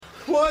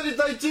Why did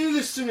they do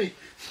this to me?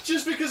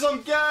 Just because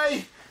I'm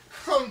gay.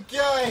 I'm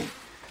gay.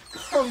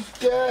 I'm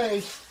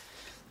gay.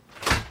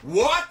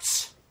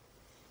 What?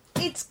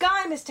 It's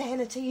Guy, Mr.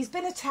 Hennity. He's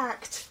been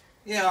attacked.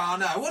 Yeah, I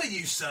know. What did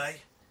you say?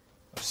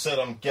 I said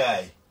I'm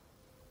gay.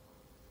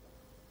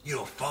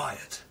 You're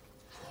fired.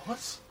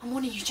 What? I'm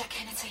warning you, Jack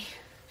Hennity.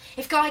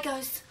 If Guy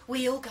goes,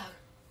 we all go.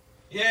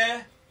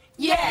 Yeah?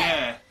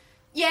 Yeah.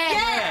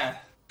 Yeah.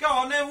 Go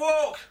on then,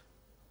 walk.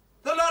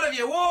 The lot of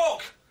you,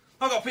 walk.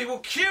 I've got people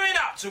queuing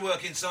up to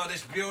work inside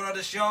this Bureau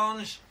de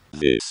Change.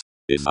 This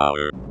is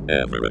our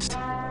Everest.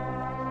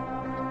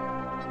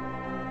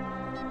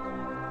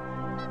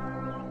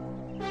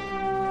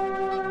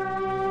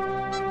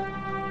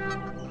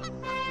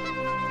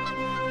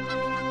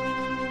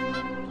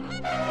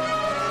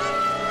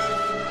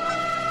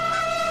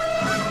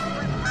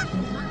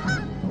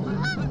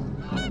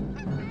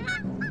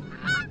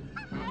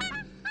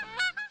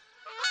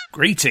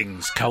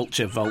 Greetings,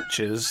 culture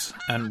vultures,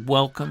 and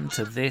welcome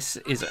to This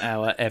Is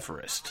Our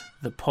Everest,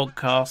 the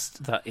podcast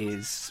that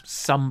is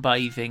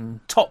sunbathing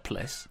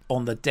topless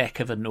on the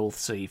deck of a North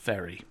Sea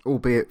ferry.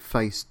 Albeit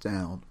face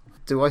down.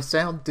 Do I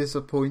sound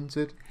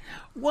disappointed?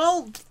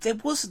 Well, there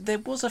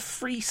was a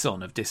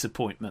frisson of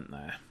disappointment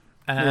there.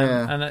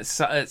 And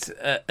it's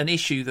an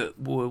issue that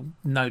we'll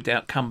no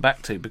doubt come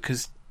back to,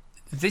 because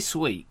this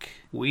week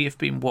we have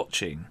been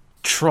watching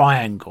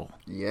Triangle.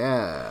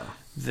 Yeah.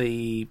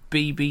 The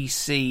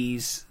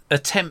BBC's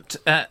attempt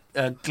at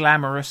a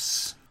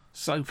glamorous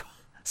soap.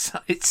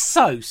 It's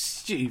so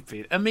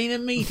stupid. I mean,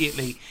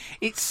 immediately,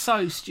 it's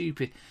so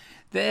stupid.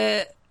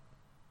 Their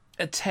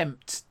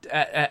attempt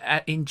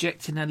at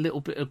injecting a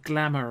little bit of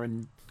glamour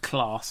and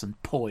class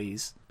and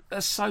poise.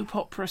 A soap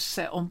opera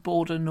set on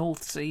board a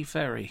North Sea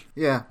ferry.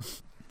 Yeah.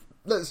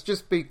 Let's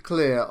just be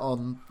clear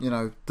on,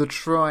 the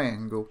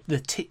triangle. The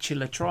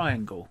titular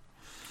triangle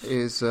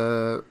is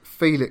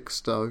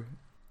Felixstowe,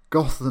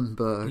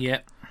 Gothenburg,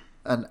 yep,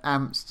 and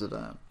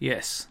Amsterdam.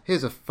 Yes.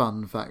 Here's a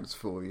fun fact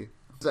for you.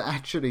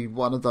 Actually,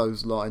 one of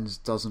those lines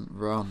doesn't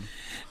run.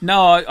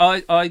 No,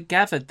 I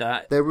gathered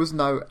that. There was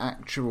no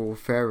actual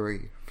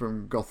ferry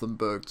from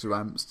Gothenburg to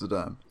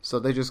Amsterdam, so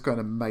they just kind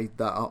of made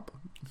that up.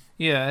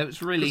 Yeah, it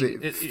was really...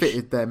 It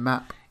fitted their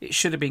map. It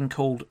should have been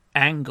called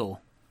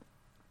Angle,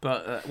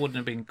 but it wouldn't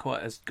have been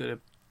quite as good a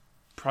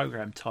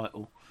programme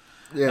title.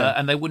 Yeah.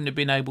 And they wouldn't have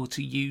been able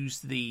to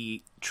use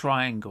the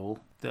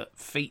triangle that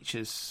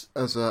features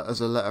as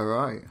a letter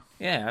A.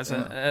 Yeah,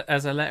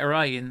 as a letter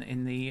A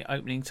in the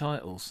opening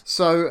titles.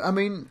 So I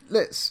mean,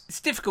 it's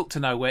difficult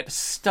to know where to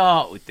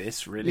start with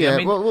this, really. Yeah, I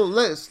mean, well,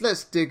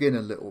 let's dig in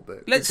a little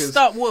bit. Let's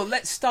start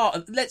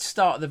at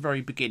the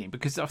very beginning,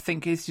 because I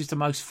think this is the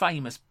most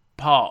famous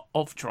part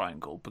of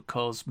Triangle,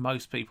 because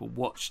most people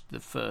watched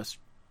the first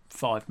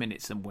 5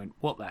 minutes and went,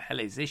 "What the hell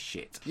is this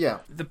shit?"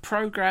 Yeah. The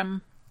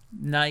programme,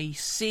 nay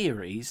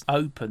series,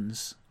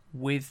 opens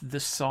with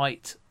the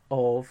sight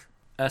of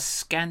a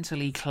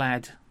scantily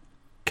clad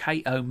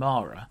Kate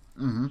O'Mara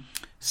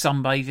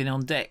sunbathing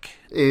on deck.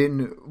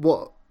 In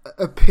what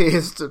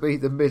appears to be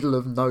the middle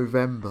of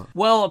November.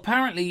 Well,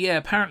 apparently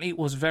it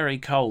was very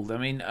cold. I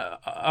mean,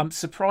 I'm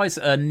surprised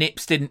that her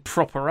nips didn't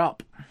prop her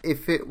up.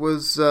 If it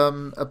was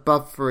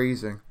above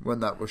freezing when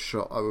that was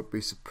shot, I would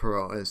be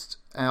surprised.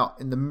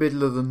 Out in the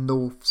middle of the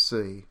North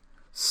Sea,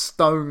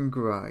 stone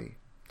grey.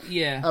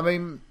 Yeah. I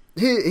mean,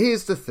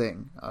 here's the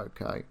thing,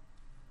 okay.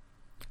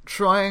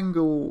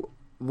 Triangle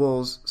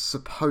was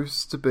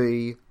supposed to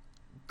be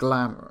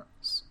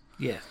glamorous.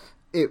 Yeah.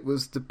 It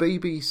was the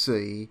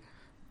BBC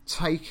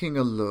taking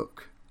a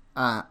look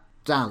at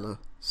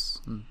Dallas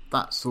and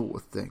that sort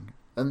of thing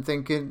and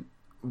thinking,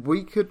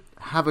 we could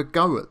have a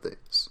go at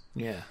this.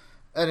 Yeah.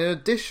 And in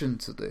addition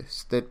to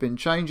this, there'd been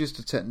changes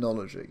to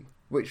technology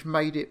which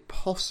made it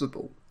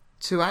possible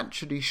to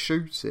actually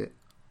shoot it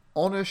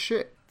on a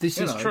ship. This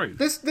is true.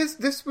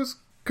 This was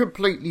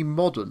completely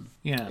modern.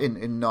 Yeah.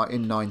 In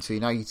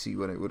 1980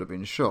 when it would have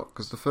been shot,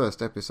 because the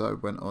first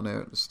episode went on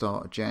air at the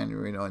start of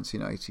January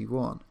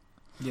 1981.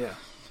 Yeah.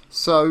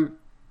 So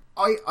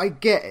I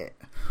get it.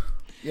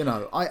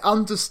 I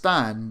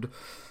understand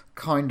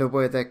kind of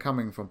where they're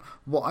coming from.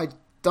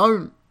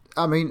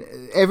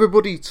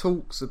 Everybody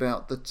talks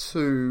about the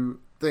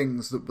two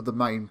things that were the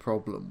main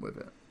problem with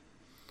it,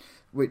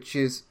 which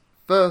is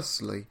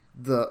firstly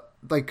that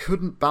they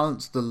couldn't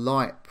balance the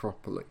light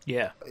properly.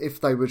 Yeah. If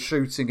they were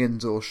shooting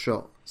indoor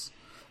shots,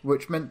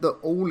 which meant that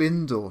all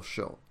indoor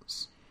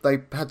shots, they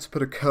had to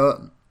put a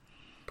curtain,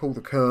 pull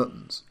the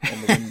curtains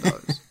on the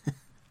windows.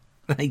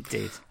 They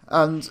did.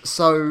 And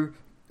so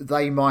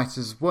they might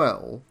as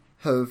well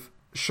have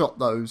shot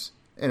those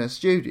in a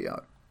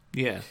studio.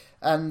 Yeah.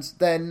 And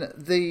then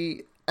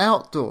the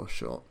outdoor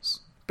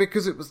shots,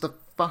 because it was the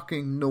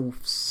fucking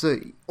North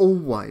Sea,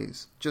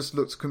 always just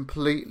looked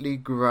completely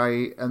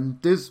grey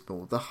and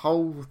dismal. The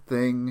whole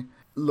thing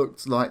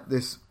looked like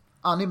this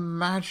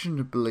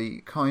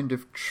unimaginably kind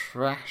of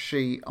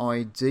trashy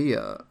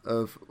idea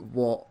of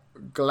what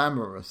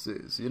glamorous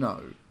is,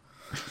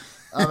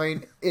 I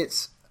mean,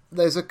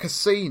 there's a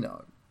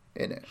casino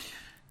in it.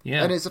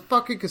 Yeah. And it's a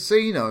fucking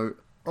casino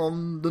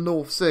on the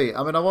North Sea.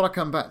 I mean, I want to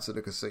come back to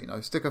the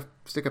casino. Stick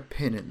a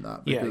pin in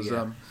that because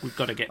we've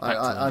got to get back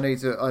to I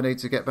that. need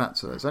to get back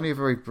to it. It's only a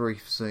very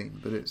brief scene,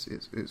 but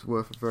it's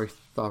worth a very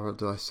thorough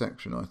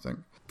dissection, I think.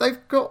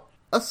 They've got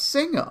a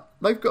singer.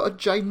 They've got a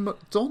Jane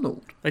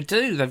McDonald. They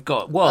do. They've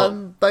got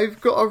and they've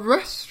got a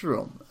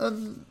restaurant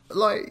and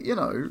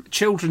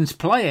children's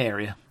play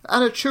area.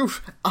 And a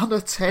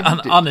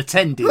unattended.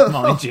 Unattended,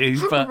 mind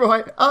you. But...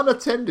 Right,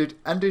 unattended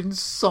and in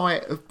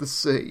sight of the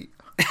sea.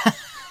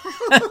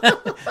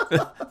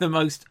 The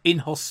most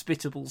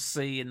inhospitable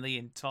sea in the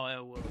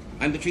entire world.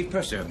 I'm the chief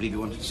purser. I believe you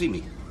wanted to see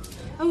me.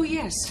 Oh,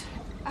 yes.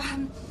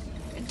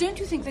 Don't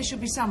you think there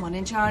should be someone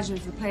in charge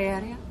of the play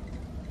area?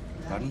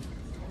 Pardon?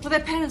 Well,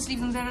 their parents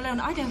leave them there alone.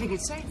 I don't think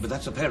it's safe. But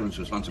that's a parent's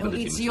responsibility.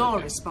 Oh, it's Miss your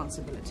Lecter.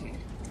 responsibility.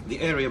 The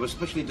area was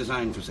specially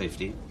designed for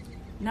safety.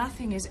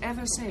 Nothing is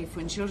ever safe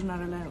when children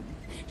are alone.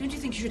 Don't you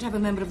think you should have a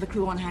member of the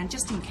crew on hand,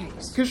 just in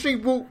case? Because she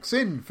walks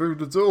in through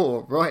the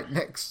door right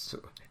next to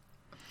her.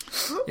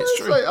 It's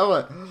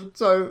true.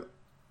 So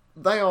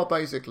they are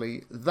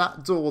basically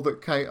that door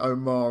that Kate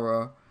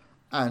O'Mara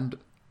and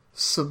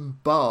some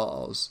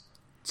bars,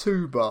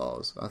 2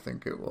 bars, I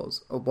think it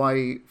was,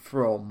 away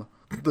from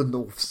the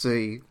North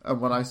Sea.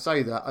 And when I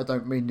say that, I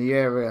don't mean the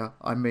area,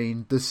 I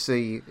mean the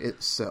sea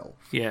itself.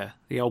 Yeah,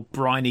 the old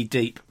briny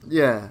deep.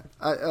 Yeah,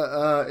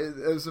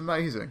 it was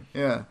amazing.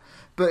 Yeah,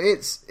 but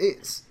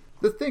it's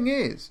the thing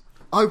is,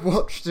 I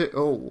watched it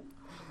all,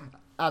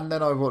 and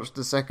then I watched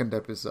the second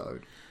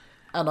episode,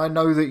 and I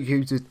know that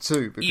you did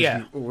too because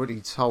you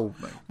already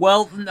told me.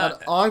 Well, no. And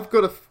I've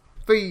got a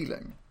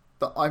feeling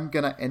that I'm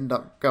going to end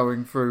up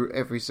going through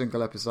every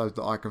single episode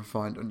that I can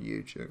find on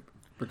YouTube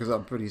because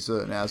I'm pretty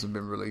certain it hasn't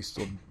been released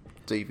on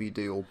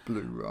DVD or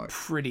Blu-ray.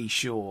 Pretty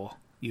sure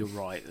you're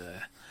right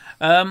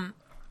there.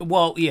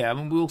 Well, yeah, I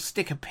mean, we'll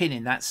stick a pin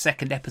in that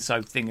second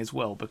episode thing as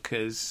well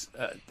because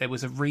there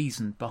was a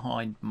reason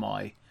behind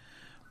my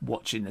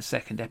watching the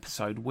second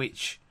episode,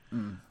 which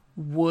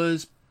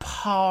was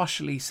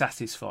partially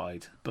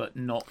satisfied, but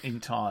not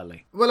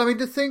entirely. Well, I mean,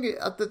 the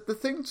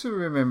thing to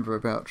remember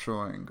about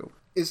Triangle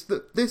is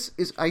that this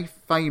is a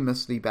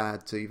famously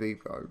bad TV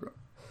program.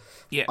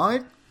 Yeah, I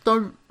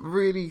don't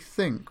really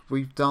think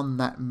we've done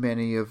that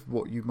many of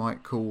what you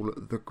might call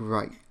the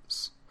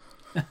greats.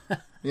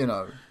 You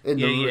know,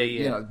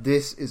 you know,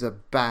 this is a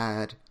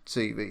bad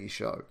TV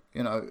show.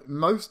 You know,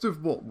 most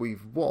of what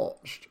we've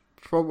watched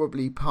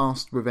probably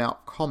passed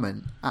without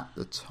comment at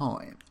the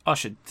time. I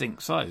should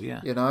think so,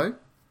 yeah. You know?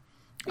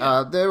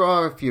 Yeah. There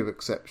are a few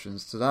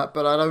exceptions to that,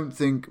 but I don't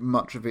think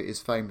much of it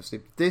is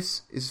famously...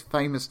 This is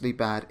famously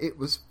bad. It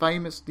was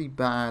famously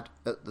bad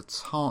at the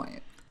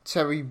time.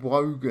 Terry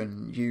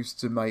Wogan used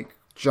to make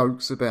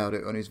jokes about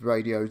it on his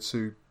Radio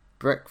 2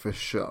 breakfast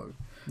show.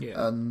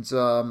 Yeah. And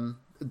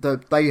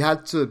they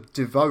had to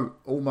devote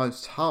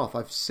almost half...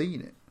 I've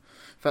seen it.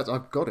 In fact,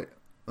 I've got it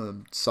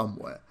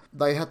somewhere.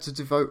 They had to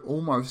devote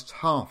almost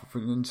half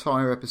of an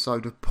entire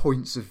episode of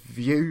points of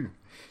view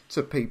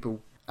to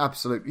people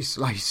absolutely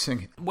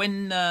slicing it.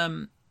 When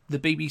the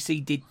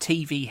BBC did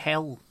TV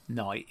Hell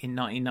Night in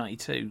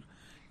 1992,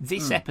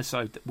 this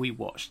episode that we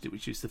watched,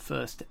 which was the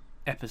first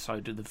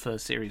episode of the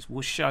first series,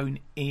 was shown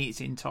in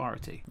its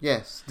entirety.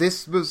 Yes,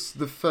 this was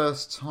the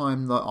first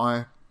time that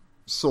I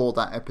saw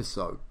that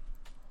episode.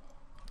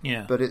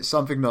 Yeah, but it's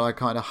something that I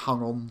kind of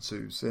hung on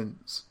to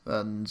since,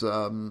 and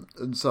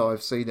so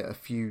I've seen it a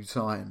few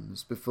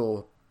times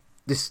before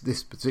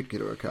this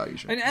particular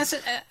occasion. And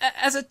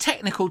as a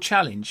technical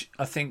challenge,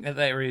 I think that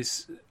there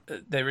is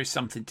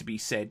something to be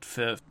said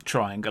for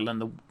Triangle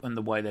and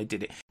the way they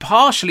did it.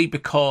 Partially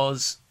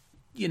because,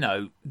 you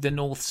know, the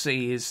North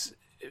Sea is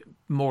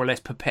more or less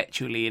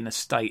perpetually in a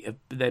state of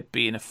there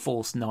being a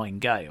force 9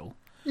 gale.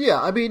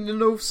 Yeah, I mean the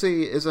North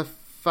Sea is a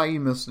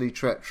famously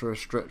treacherous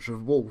stretch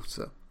of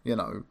water. You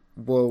know,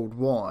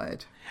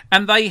 worldwide.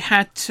 And they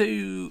had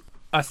to,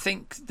 I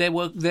think there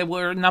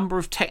were a number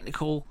of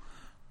technical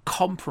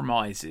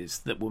compromises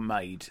that were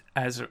made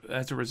as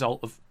a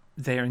result of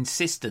their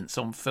insistence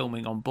on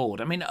filming on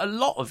board. I mean, a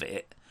lot of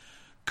it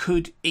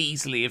could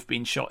easily have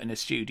been shot in a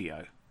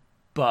studio,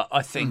 but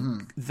I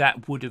think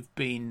that would have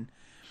been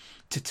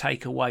to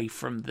take away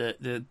from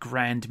the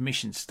grand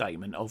mission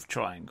statement of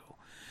Triangle.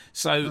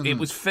 So it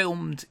was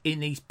filmed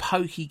in these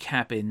pokey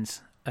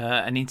cabins.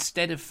 And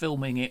instead of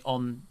filming it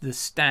on the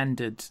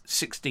standard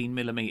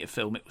 16mm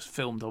film, it was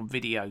filmed on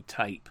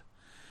videotape.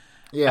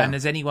 Yeah. And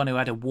as anyone who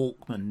had a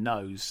Walkman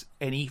knows,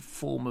 any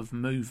form of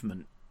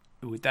movement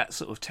with that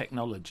sort of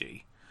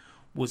technology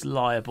was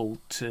liable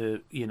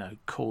to, you know,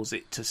 cause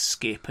it to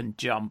skip and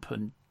jump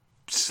and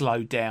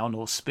slow down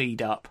or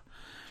speed up.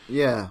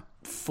 Yeah.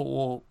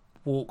 For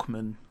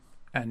Walkman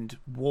and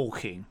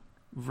walking,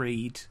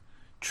 Reed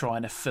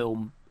trying to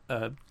film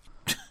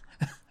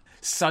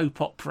soap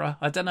opera.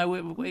 I don't know.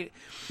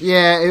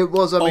 Yeah, it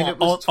was. I mean, it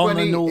was 20. On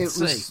the North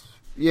Sea.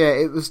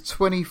 It was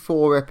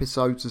 24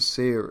 episodes a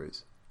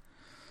series,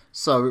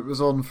 so it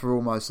was on for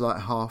almost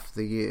like half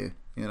the year.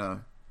 You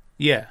know.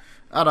 Yeah.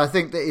 And I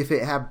think that if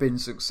it had been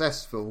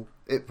successful,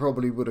 it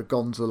probably would have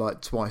gone to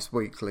like twice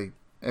weekly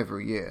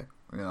every year.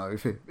 You know,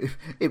 if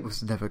it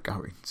was never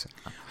going to.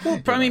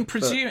 Well, I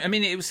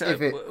mean, it was.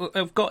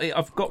 I've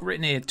got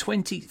written here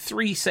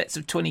 23 sets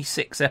of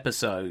 26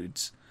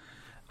 episodes,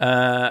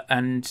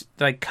 and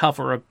they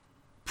cover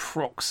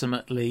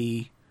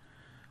approximately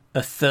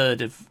a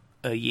third of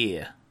a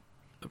year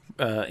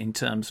in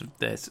terms of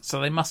this.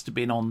 So they must have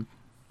been on,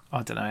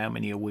 I don't know how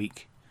many a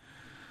week.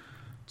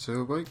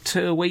 2 a week.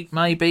 2 a week,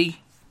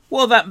 maybe.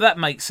 Well, that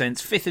makes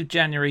sense. 5th of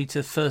January to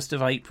 1st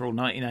of April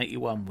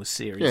 1981 was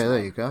series. Yeah,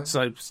 there you go.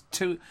 So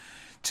two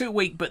a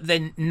week, but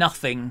then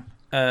nothing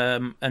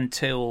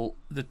until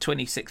the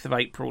 26th of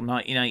April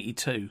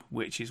 1982,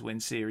 which is when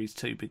series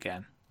 2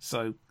 began.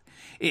 So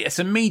it's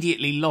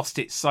immediately lost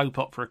its soap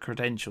opera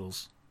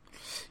credentials.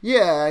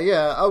 Yeah.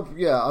 Oh,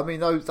 yeah. I mean,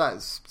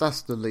 that's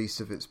the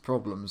least of its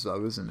problems,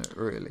 though, isn't it?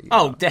 Really.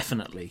 Oh,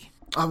 definitely.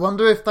 I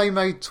wonder if they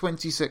made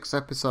 26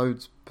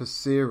 episodes per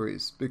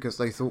series because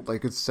they thought they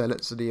could sell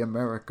it to the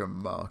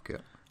American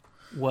market.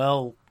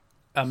 Well,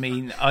 I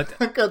mean,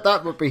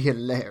 that would be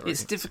hilarious.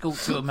 It's difficult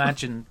to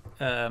imagine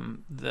that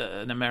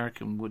an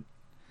American would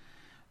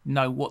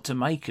know what to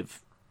make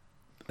of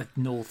a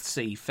North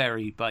Sea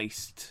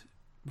ferry-based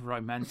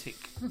romantic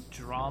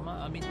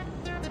drama. I mean...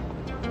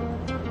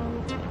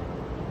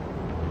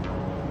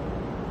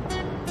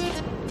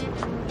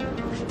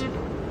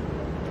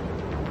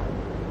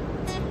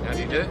 How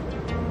do you do?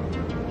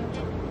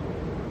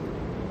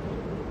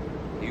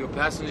 Are you a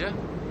passenger?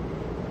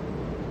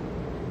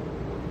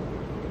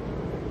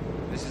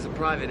 This is a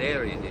private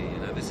area here, you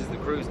know. This is the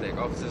cruise deck.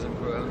 Officers and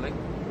crew only.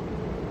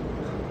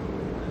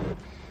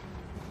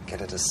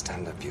 Get her to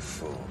stand up, you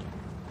fool.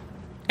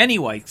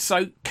 Anyway,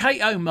 so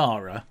Kate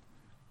O'Mara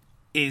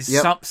is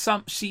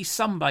she's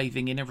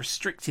sunbathing in a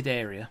restricted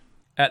area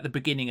at the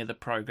beginning of the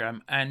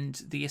programme,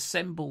 and the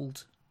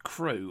assembled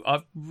crew,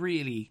 I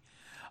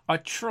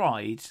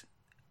tried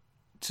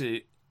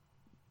to,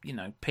 you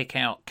know, pick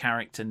out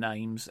character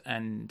names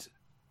and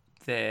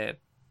their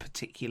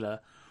particular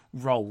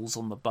roles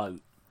on the boat.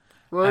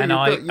 Well, and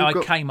I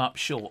came up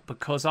short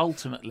because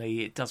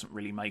ultimately it doesn't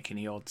really make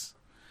any odds.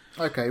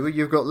 Okay, well,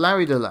 you've got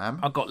Larry the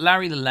Lamb. I've got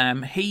Larry the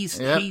Lamb. He's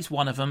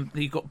one of them.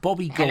 You've got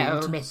Bobby Gould.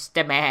 Hello,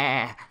 Mr.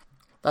 Mayor.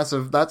 That's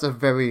a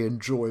very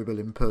enjoyable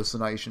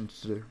impersonation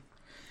to do.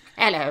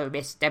 Hello,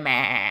 Mr.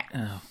 Mayor.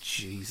 Oh,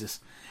 Jesus.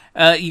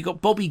 You've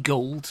got Bobby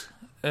Gould,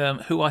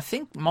 who I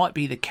think might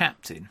be the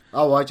captain.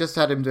 Oh, I just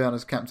had him down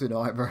as Captain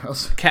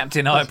Eyebrows.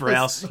 Captain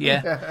Eyebrows,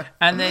 yeah.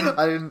 And then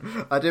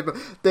I did.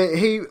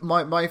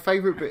 My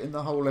favourite bit in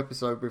the whole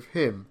episode with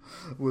him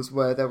was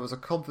where there was a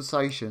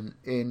conversation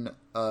in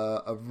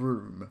a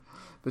room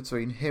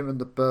between him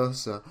and the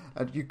bursar,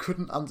 and you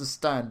couldn't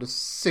understand a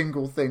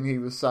single thing he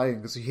was saying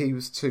because he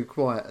was too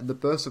quiet, and the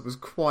bursar was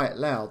quite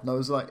loud. And I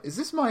was like, "Is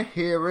this my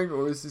hearing,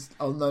 or is this?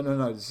 Oh no,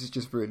 this is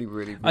just really,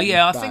 really." Oh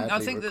yeah, I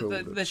think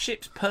that the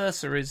ship's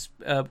purser is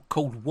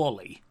called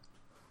Wally.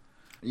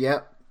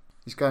 Yep,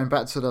 he's going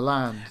back to the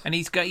land, and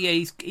he's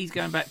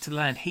going back to the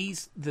land.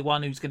 He's the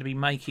one who's going to be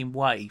making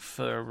way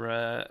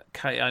for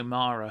Kate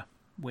O'Mara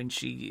when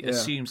she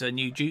assumes her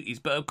new duties.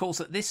 But of course,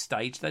 at this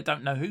stage, they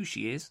don't know who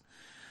she is.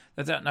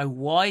 They don't know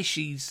why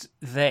she's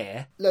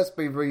there. Let's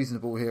be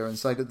reasonable here and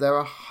say that there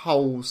are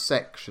whole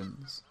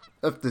sections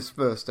of this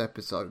first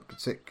episode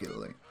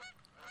particularly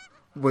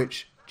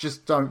which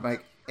just don't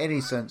make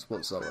any sense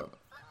whatsoever.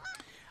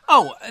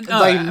 Oh,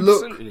 no, they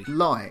absolutely. Look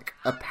like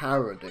a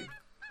parody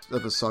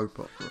of a soap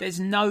opera. There's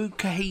no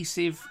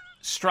cohesive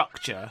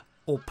structure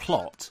or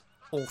plot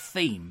or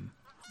theme.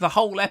 The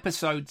whole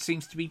episode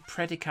seems to be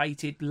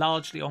predicated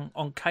largely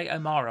on Kate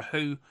O'Mara,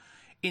 who...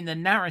 in the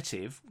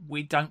narrative,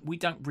 we don't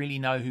really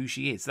know who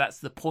she is. That's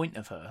the point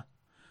of her.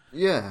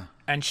 Yeah.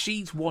 And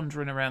she's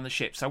wandering around the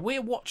ship. So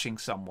we're watching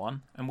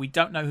someone, and we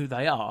don't know who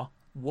they are,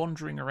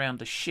 wandering around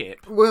the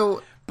ship.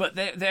 Well... but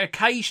they're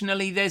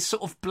occasionally, there's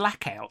sort of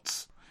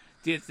blackouts.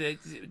 The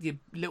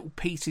little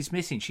pieces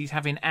missing. She's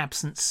having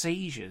absent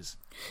seizures.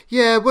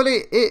 Yeah, well,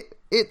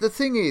 the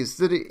thing is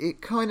that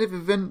it kind of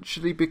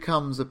eventually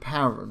becomes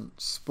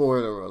apparent,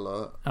 spoiler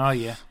alert. Oh,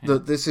 yeah.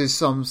 That this is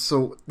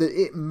that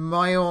it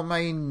may or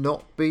may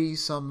not be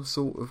some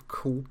sort of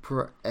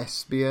corporate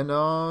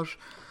espionage,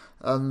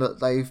 and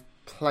that they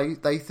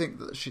think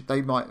that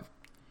they might have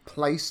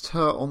placed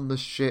her on the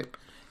ship.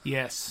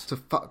 Yes. To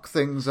fuck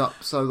things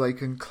up so they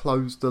can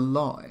close the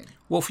line.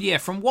 Well, yeah,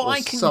 from what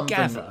I can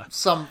gather...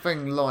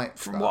 something like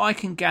From what I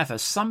can gather,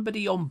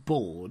 somebody on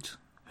board...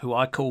 who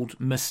I called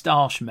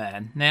Moustache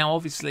Man. Now,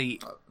 obviously...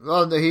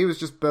 Oh, no, he was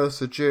just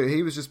Bursar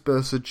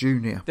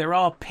Jr. There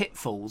are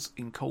pitfalls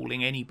in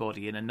calling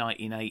anybody in a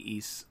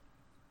 1980s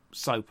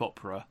soap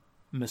opera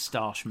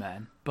Moustache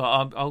Man,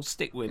 but I'll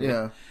stick with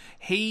it.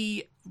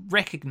 He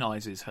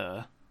recognises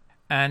her,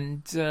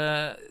 and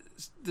the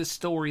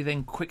story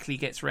then quickly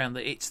gets around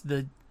that it's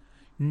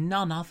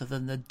none other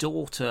than the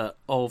daughter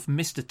of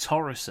Mr.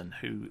 Torreson,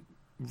 who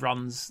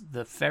runs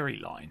the ferry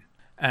line.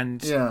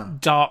 And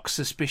dark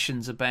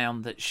suspicions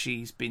abound that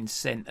she's been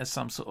sent as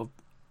some sort of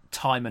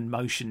time and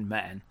motion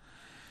man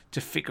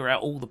to figure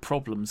out all the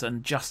problems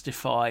and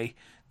justify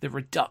the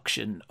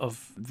reduction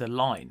of the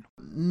line.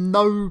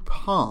 No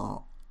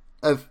part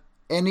of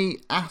any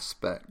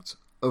aspect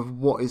of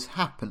what is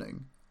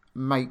happening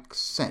makes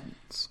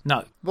sense.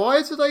 No.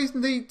 Why do they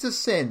need to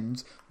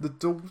send the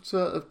daughter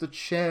of the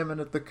chairman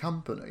of the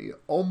company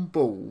on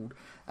board,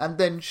 and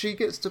then she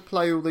gets to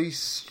play all these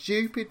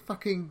stupid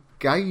fucking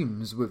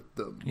games with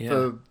them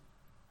for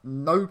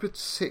no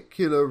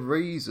particular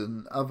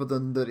reason other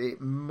than that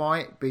it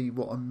might be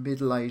what a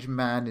middle-aged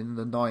man in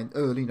the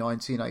early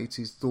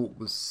 1980s thought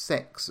was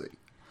sexy?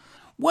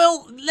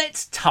 Well,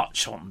 let's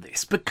touch on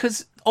this,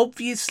 because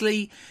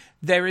obviously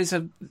there is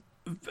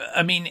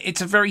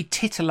it's a very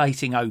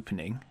titillating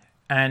opening,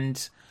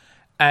 and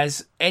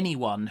as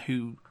anyone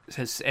who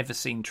has ever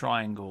seen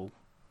Triangle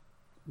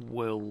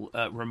will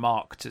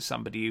remark to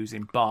somebody who's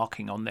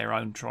embarking on their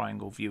own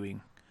Triangle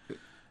viewing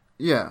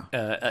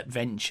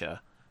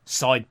adventure,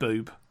 side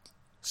boob.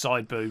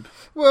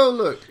 Well,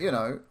 look,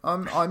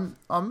 I'm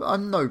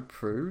no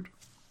prude.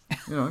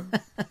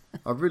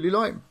 I really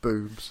like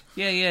boobs.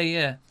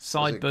 Yeah.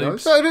 Side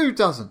boobs. So who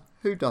doesn't?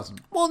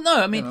 Well,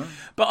 no,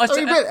 but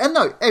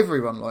no,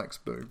 everyone likes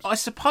boobs. I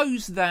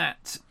suppose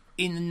that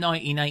in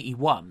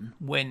 1981,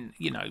 when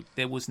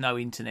there was no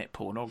internet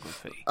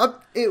pornography,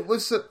 it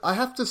was. I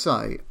have to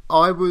say,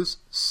 I was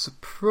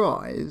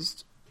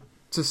surprised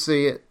to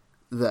see it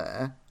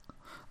there,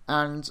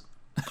 and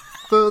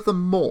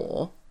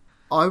furthermore,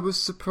 I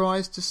was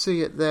surprised to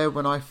see it there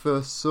when I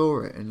first saw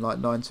it in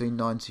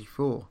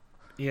 1994.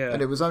 Yeah,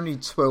 and it was only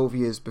 12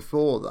 years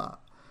before that.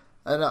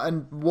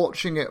 And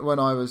watching it when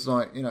I was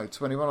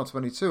 21 or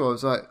 22, I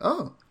was like,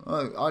 oh,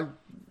 I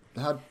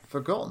had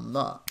forgotten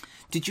that.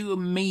 Did you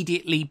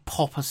immediately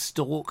pop a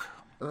stalk?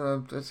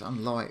 That's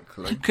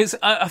unlikely. Because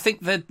I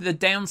think the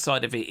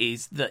downside of it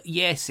is that,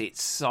 yes,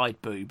 it's side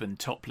boob and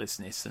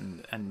toplessness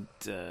and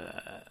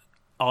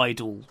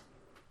idle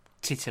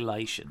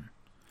titillation.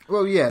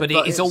 Well, yeah, but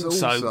it's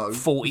also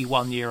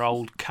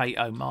 41-year-old Kate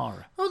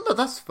O'Mara. Oh no,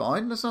 that's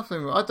fine. There's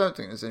nothing. I don't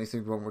think there's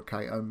anything wrong with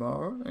Kate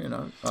O'Mara.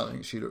 I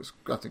think she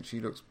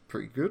looks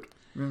pretty good.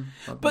 Yeah,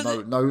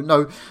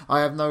 no, I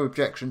have no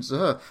objections to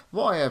her.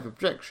 What I have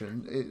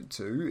objection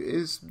to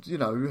is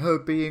her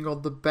being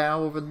on the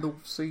bow of a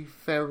North Sea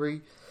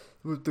ferry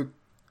with the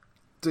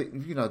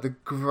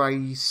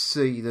grey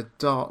sea, the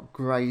dark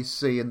grey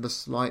sea, and the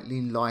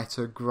slightly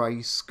lighter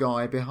grey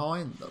sky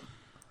behind them.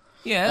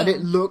 Yeah. And it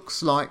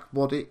looks like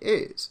what it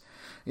is.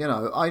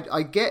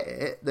 I get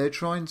it. They're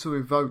trying to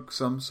evoke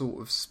some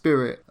sort of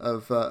spirit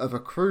of a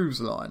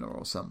cruise liner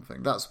or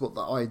something. That's what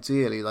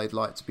ideally they'd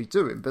like to be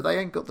doing. But they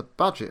ain't got the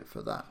budget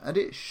for that. And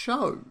it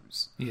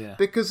shows. Yeah.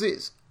 Because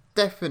it's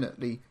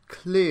definitely,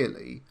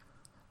 clearly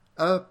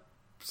a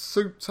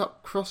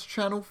souped-up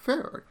cross-channel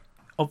ferry.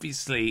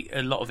 Obviously,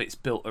 a lot of it's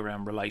built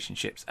around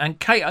relationships. And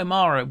Kate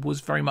O'Mara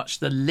was very much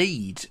the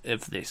lead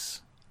of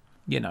this.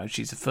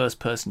 She's the first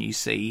person you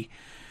see.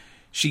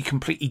 She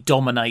completely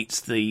dominates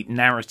the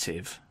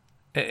narrative.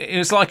 It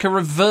was like a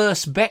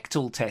reverse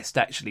Bechdel test,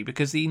 actually,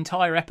 because the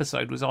entire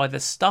episode was either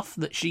stuff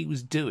that she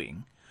was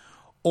doing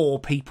or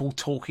people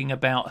talking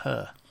about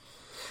her.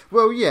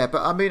 Well, yeah,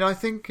 but I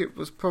think it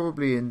was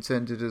probably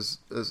intended as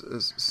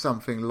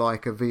something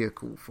like a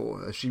vehicle for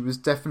her. She was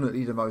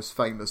definitely the most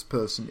famous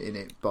person in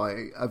it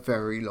by a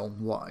very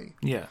long way.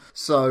 Yeah.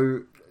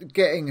 So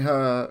getting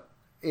her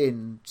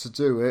in to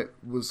do it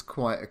was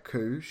quite a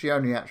coup. She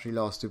only actually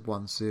lasted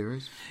one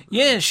series.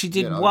 Yeah, she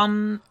did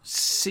one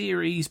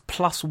series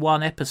plus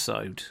one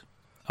episode,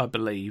 I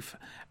believe,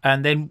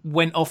 and then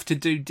went off to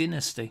do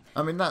Dynasty.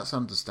 That's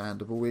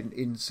understandable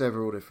in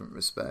several different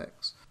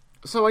respects.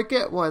 So I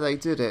get why they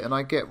did it, and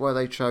I get why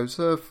they chose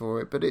her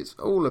for it, but it's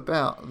all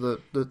about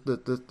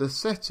the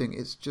setting.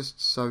 It's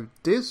just so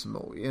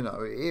dismal,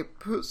 It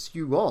puts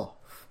you off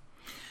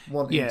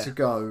wanting to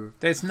go.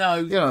 There's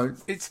no,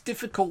 it's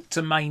difficult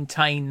to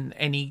maintain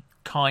any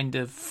kind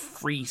of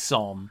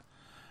frisson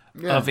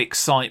of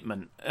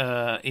excitement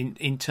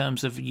in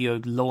terms of your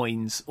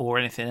loins or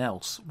anything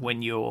else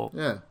when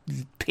you're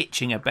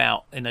pitching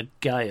about in a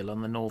gale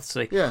on the North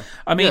Sea. Yeah,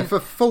 for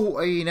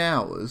 14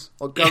 hours,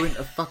 I'll go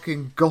into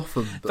fucking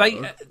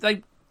Gothenburg.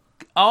 They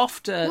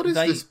after what is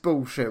this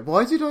bullshit?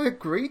 Why did I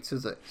agree to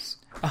this?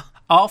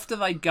 After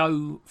they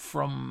go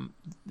from,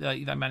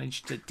 they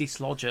manage to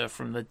dislodge her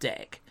from the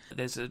deck.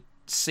 There's a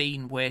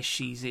scene where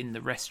she's in the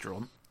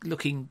restaurant,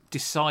 looking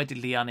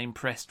decidedly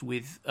unimpressed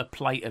with a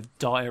plate of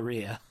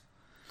diarrhea.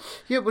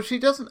 Yeah, well, she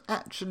doesn't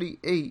actually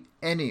eat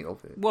any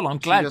of it. Well, I'm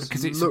glad,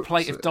 because it's a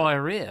plate of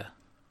diarrhea.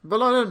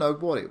 Well, I don't know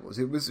what it was.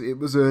 It was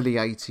early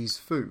 80s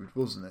food,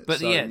 wasn't it? But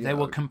so, there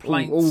were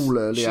complaints. All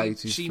early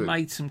 80s food. She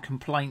made some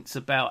complaints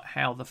about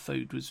how the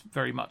food was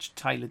very much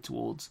tailored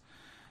towards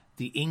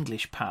the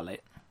English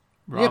palate.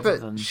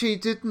 Than... she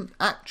didn't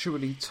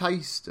actually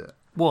taste it.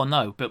 Well,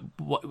 no, but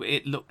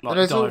it looked like diarrhea. And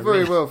it's all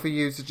very well for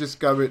you to just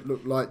go, it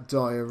looked like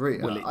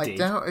diarrhea. Well, I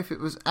doubt if it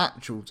was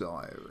actual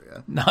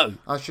diarrhea. No.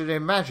 I should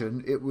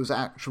imagine it was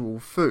actual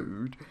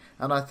food.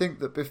 And I think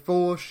that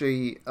before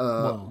she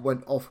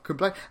went off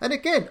complaining... And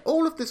again,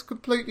 all of this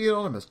completely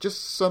anonymous.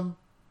 Just some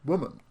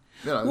woman.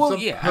 Some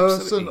person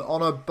absolutely.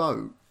 On a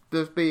boat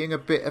that's being a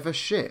bit of a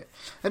shit.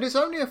 And it's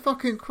only a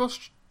fucking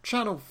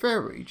cross-channel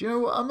ferry. Do you know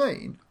what I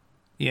mean?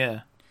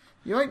 Yeah.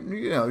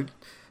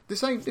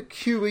 This ain't the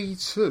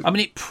QE2. I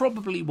mean, it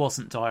probably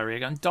wasn't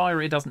diarrhea. And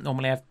diarrhea doesn't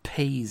normally have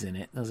peas in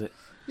it, does it?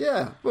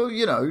 Yeah, well,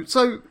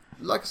 so,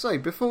 like I say,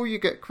 before you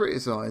get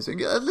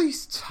criticising, at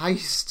least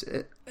taste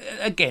it.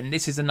 Again,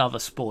 this is another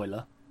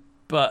spoiler,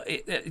 but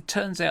it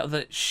turns out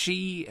that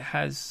she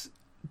has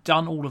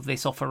done all of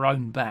this off her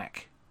own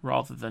back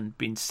rather than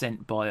been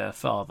sent by her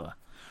father,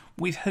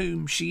 with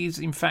whom she is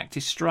in fact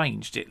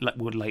estranged, it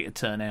would later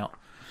turn out.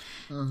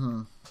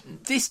 Mm-hmm.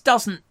 This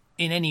doesn't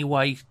in any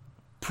way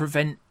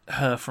prevent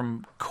her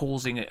from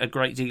causing a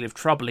great deal of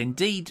trouble.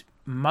 Indeed,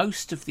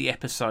 most of the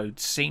episode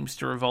seems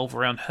to revolve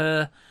around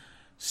her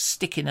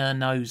sticking her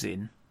nose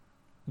in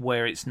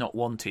where it's not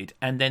wanted,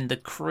 and then the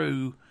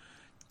crew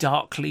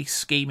darkly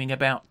scheming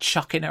about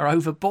chucking her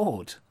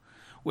overboard,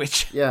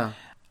 which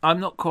I'm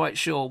not quite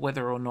sure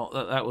whether or not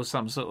that was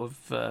some sort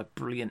of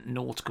brilliant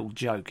nautical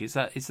joke. Is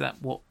that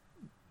what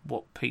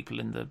people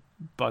in the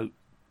boat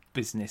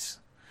business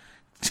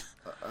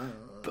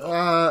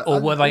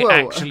or were they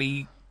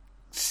actually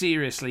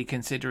seriously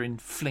considering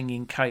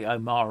flinging Kate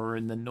O'Mara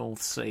in the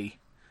North Sea?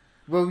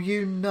 Well,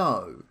 you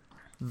know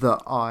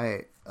that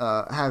I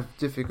have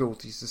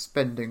difficulty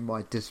suspending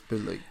my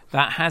disbelief.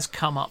 That has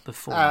come up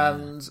before.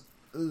 And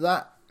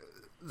that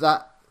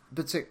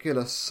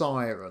particular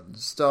siren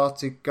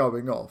started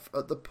going off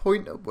at the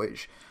point at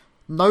which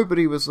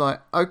nobody was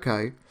like,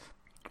 okay,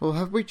 well,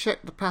 have we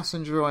checked the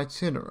passenger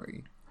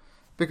itinerary?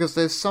 Because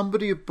there's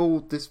somebody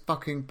aboard this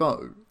fucking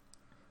boat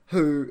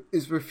who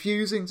is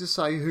refusing to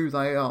say who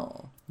they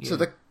are to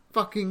the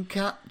fucking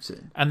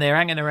captain. And they're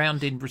hanging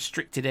around in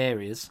restricted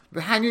areas.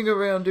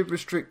 Criticising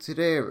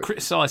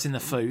the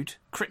food.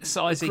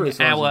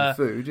 Criticising our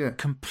food,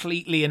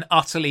 completely and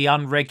utterly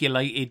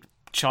unregulated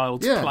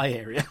child's play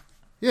area.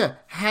 Yeah,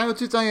 how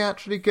did they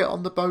actually get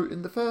on the boat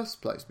in the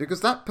first place?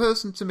 Because that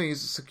person to me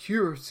is a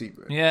security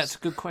risk. Yeah, it's a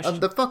good question.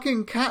 And the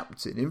fucking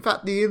captain, in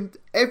fact,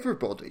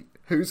 everybody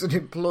who's an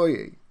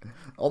employee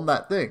on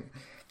that thing,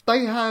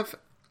 they have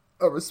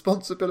a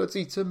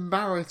responsibility to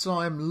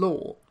maritime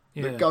law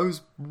that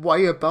goes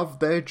way above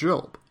their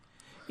job.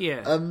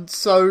 Yeah. And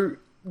so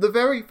the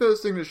very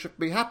first thing that should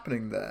be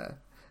happening there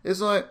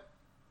is like,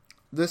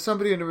 there's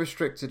somebody in a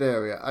restricted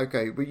area.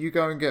 Okay, well, you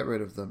go and get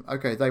rid of them.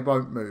 Okay, they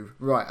won't move.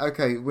 Right,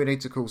 okay, we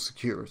need to call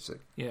security.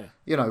 Yeah.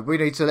 We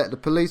need to let the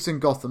police in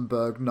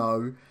Gothenburg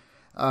know,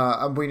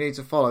 and we need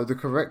to follow the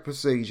correct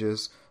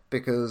procedures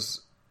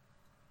because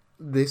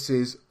this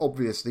is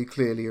obviously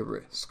clearly a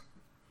risk.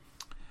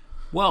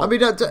 Well,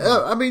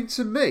 I mean,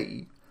 to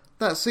me,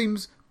 that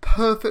seems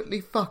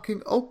perfectly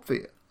fucking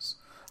obvious.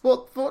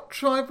 What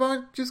try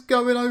by just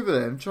going over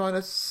there and trying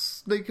to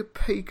sneak a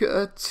peek at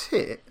her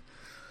tit?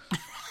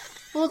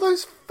 What are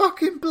those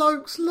fucking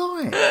blokes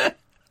like?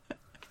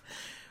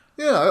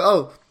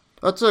 I'll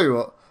tell you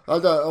what.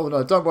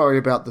 Don't worry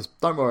about this.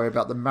 Don't worry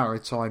about the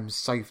maritime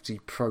safety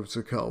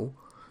protocol.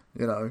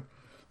 Don't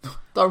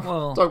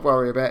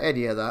worry about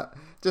any of that.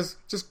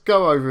 Just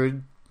go over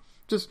and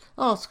just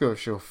ask her if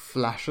she'll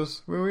flash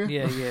us, will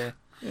you?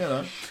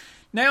 Yeah.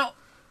 Now,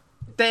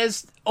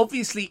 there's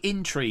obviously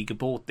intrigue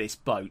aboard this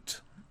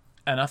boat,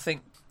 and I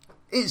think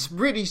it's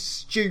really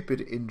stupid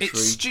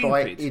intrigue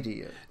by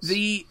idiots.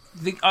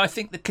 I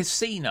think the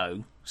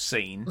casino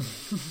scene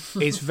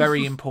is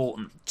very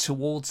important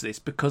towards this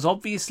because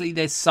obviously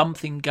there's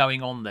something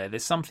going on there.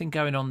 There's something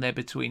going on there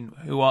between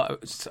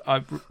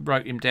I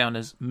wrote him down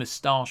as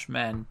Moustache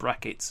Man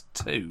brackets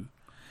 2.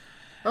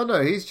 Oh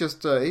no, he's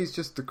just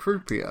the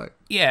croupier.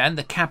 Yeah, and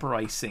the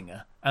cabaret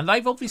singer. And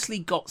they've obviously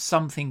got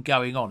something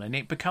going on, and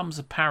it becomes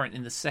apparent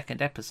in the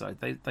second episode.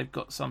 They've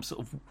got some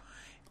sort of...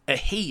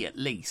 he, at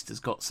least, has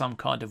got some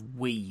kind of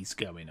wheeze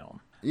going on.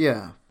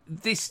 Yeah.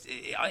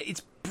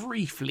 It's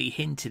briefly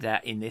hinted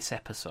at in this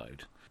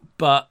episode.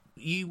 But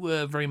you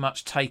were very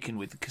much taken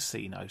with the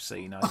casino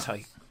scene, I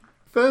take.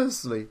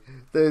 Firstly,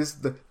 there's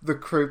the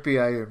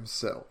croupier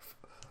himself.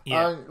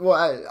 Yeah.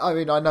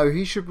 I know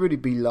he should really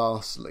be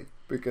lastly,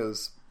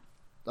 because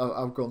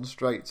I've gone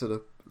straight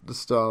to the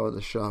star of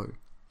the show.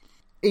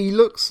 He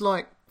looks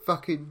like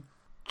fucking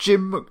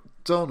Jim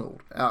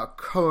McDonald out of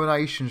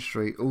Coronation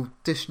Street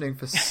auditioning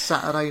for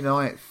Saturday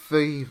Night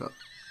Fever.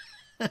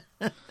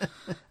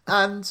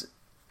 And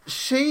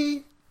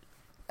she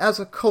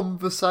has a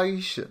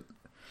conversation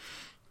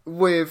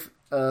with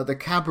the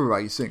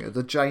cabaret singer,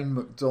 the Jane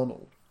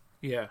McDonald.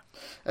 Yeah.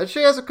 And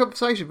she has a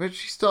conversation where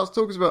she starts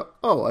talking about,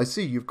 oh, I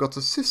see you've got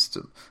a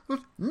system. Well,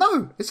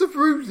 no, it's a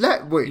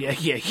roulette wheel.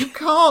 Yeah. You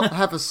can't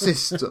have a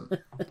system.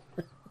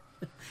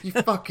 You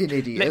fucking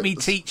idiot. Let me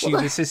teach you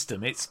the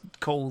system. It's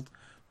called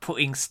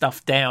putting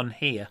stuff down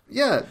here.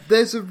 Yeah,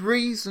 there's a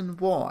reason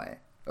why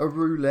a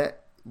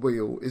roulette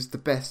wheel is the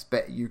best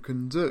bet you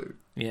can do.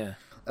 Yeah.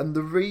 And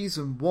the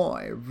reason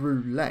why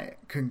roulette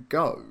can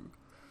go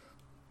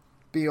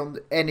beyond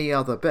any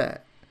other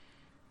bet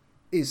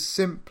is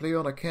simply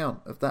on account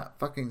of that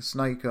fucking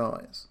snake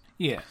eyes.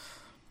 Yeah.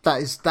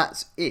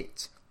 That's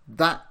it.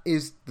 That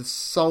is the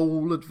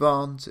sole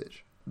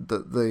advantage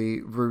that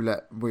the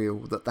roulette wheel,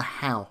 that the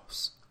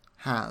house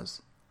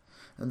has.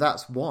 And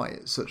that's why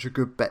it's such a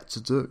good bet to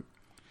do.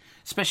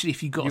 Especially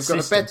if you've got You've a got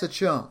system. a better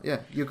chance. Yeah,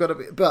 you've got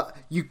but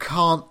you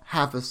can't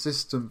have a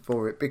system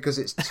for it because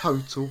it's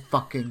total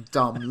fucking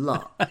dumb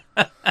luck.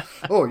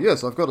 Oh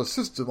yes, I've got a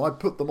system. I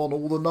put them on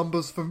all the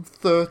numbers from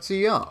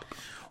 30 up.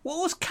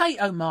 What was Kate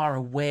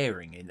O'Mara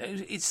wearing?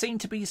 It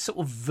seemed to be a sort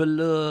of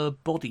velour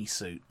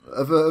bodysuit.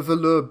 A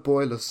velour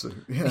boiler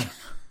suit, yeah.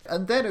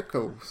 And then, of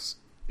course,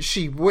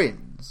 she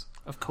wins.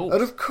 Of course.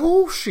 And of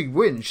course she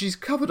wins. She's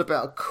covered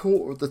about a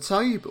quarter of the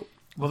table.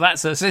 Well,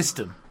 that's her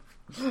system.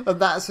 And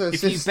that's her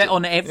system. If you bet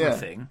on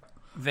everything,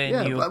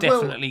 then you're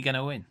definitely going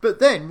to win. But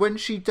then, when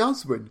she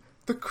does win,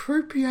 the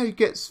croupier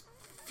gets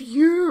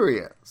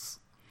furious.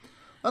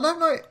 And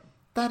I'm like,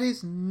 that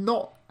is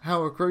not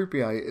how a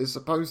croupier is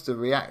supposed to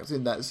react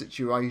in that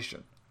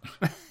situation.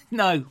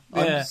 No.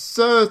 I'm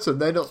certain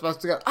they're not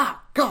supposed to go,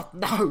 God,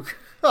 no.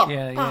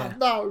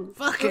 No.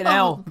 Fucking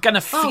hell. I'm going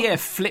to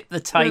flip the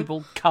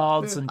table,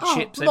 cards and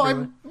chips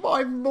everywhere.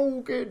 My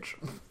mortgage.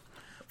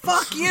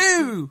 Fuck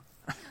you!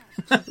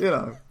 You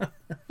know.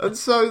 And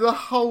so the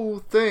whole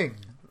thing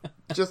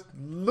just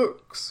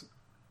looks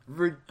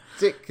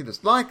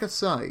ridiculous. Like I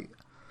say,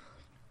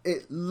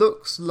 it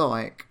looks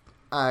like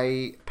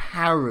a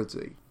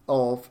parody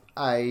of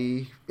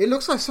it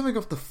looks like something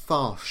off the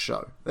Fast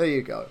Show. There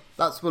you go.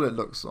 That's what it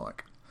looks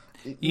like.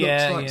 It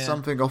looks like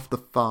something off the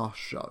Fast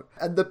Show.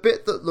 And the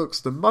bit that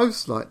looks the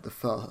most like the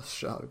Fast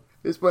Show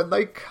is when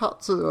they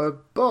cut to her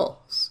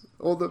boss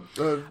or the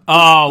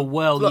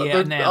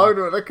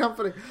owner of the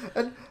company.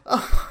 And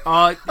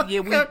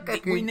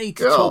we need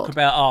to talk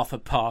about Arthur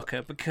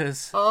Parker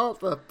because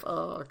Arthur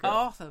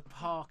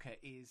Parker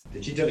is.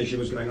 Did she tell you she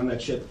was going on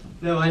that ship?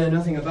 No, I know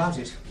nothing about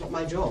it. Not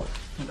my job.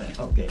 What the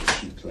hell game is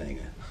she playing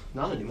at?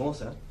 None anymore,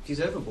 sir.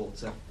 She's overboard,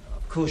 sir.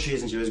 Of course she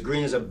isn't. She was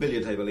green as a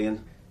billiard table,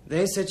 Ian.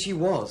 They said she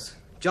was.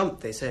 Jumped,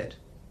 they said.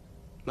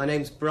 My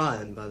name's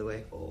Brian, by the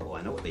way. Oh,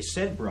 I know what they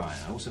said, Brian.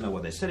 I also know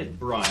what they said it,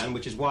 Brian,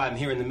 which is why I'm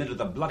here in the middle of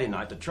the bloody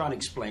night to try and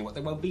explain what they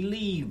won't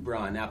believe,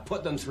 Brian. Now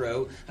put them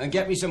through and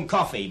get me some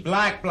coffee.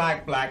 Black,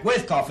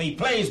 with coffee,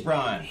 please,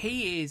 Brian.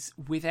 He is,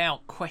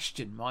 without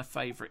question, my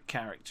favourite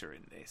character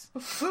in this.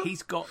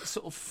 He's got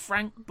sort of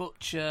Frank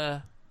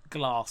Butcher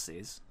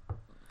glasses.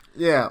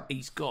 Yeah.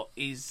 He's got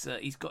his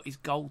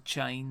gold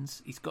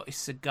chains. He's got his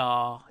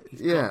cigar. He's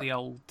got the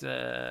old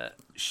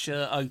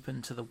shirt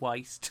open to the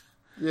waist.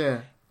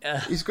 Yeah.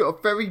 He's got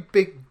a very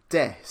big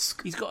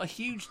desk. He's got a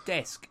huge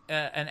desk,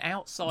 and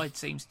outside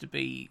seems to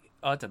be,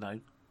 I don't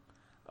know,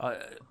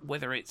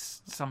 whether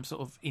it's some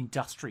sort of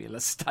industrial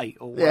estate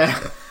or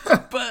whatever.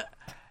 Yeah. But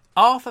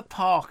Arthur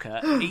Parker,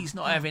 he's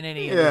not having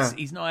any of this.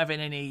 He's not having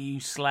any of you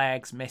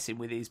slags messing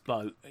with his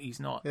boat. He's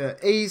not. Yeah,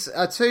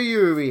 I'll tell you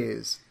who he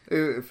is.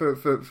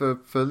 For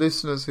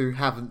listeners who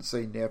haven't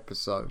seen the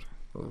episode,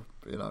 or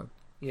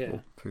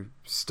or who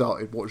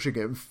started watching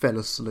it and fell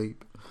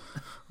asleep,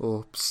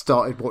 or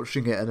started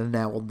watching it and are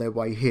now on their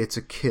way here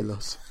to kill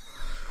us.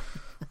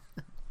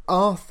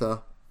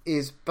 Arthur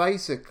is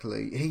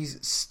he's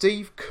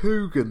Steve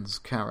Coogan's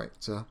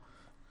character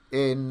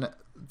in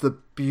The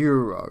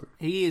Bureau.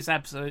 He is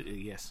absolutely,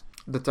 yes.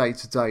 The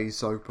day-to-day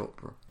soap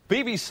opera.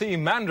 BBC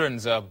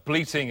Mandarins are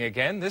bleating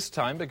again, this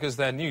time because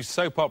their new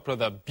soap opera,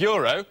 The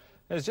Bureau,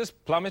 has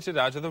just plummeted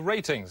out of the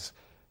ratings.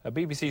 A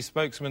BBC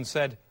spokesman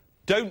said,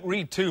 "Don't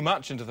read too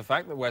much into the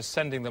fact that we're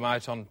sending them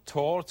out on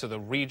tour to the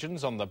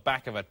regions on the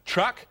back of a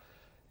truck.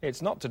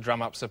 It's not to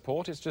drum up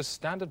support, it's just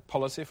standard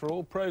policy for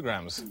all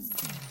programmes."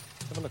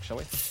 Have a look, shall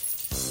we?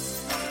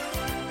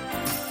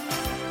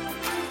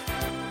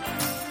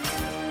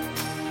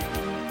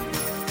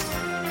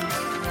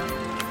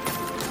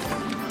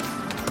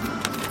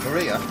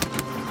 Maria?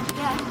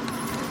 Yeah?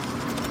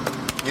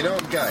 You know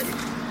I'm gay?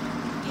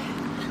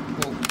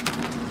 Well,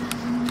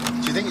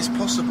 do you think it's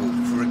possible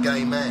for a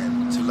gay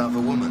man to love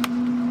a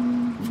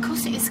woman? Of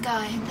course it is,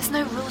 Guy. There's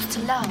no rules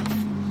to love.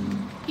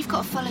 You've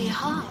got to follow your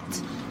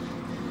heart.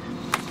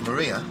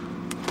 Maria?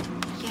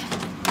 Yeah?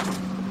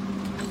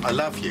 I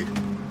love you.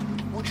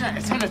 Watch out,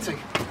 it's Hannity.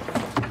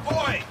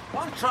 Boy,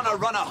 I'm trying to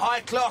run a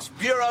high-class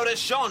bureau de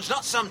change,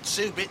 not some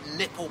two-bit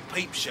nipple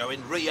peep show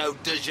in Rio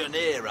de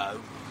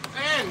Janeiro.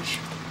 Ange,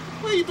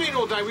 where you been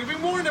all day? We've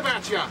been worrying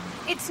about you.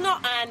 It's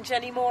not Ange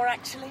anymore,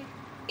 actually.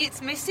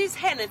 It's Mrs.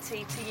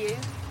 Hennity to you.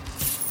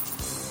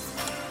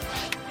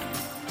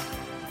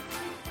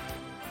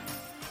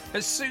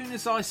 As soon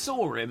as I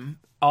saw him,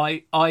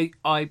 I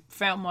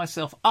found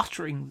myself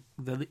uttering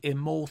the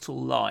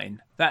immortal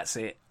line. That's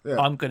it. Yeah.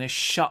 I'm going to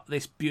shut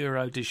this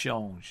bureau de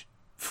change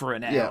for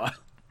an hour.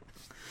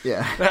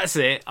 Yeah. That's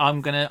it.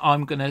 I'm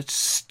gonna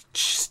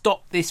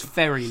stop this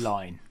ferry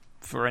line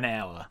for an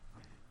hour.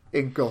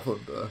 In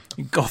Gothenburg.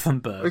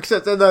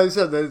 Except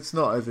it's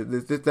not, is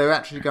it? They're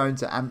actually going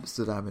to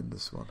Amsterdam in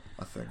this one,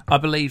 I think. I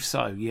believe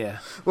so, yeah.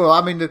 Well,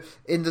 I mean,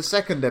 in the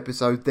second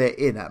episode, they're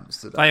in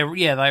Amsterdam.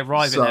 They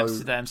arrive in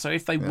Amsterdam. So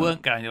if they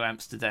weren't going to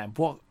Amsterdam,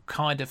 what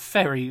kind of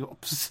ferry...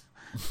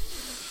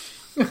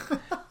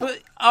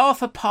 But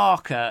Arthur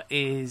Parker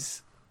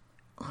is...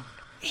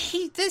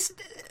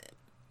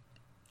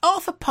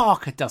 Arthur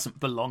Parker doesn't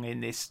belong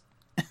in this...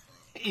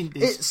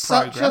 It's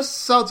program. such a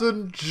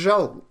sudden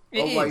jolt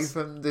away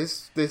from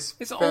this It's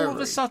ferry. all of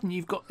a sudden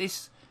you've got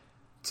this...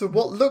 To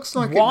what looks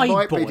like it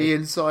might be the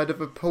inside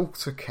of a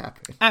porter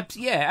cabin.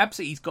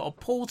 Absolutely. He's got a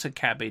porter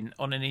cabin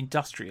on an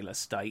industrial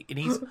estate, and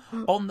he's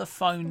on the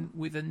phone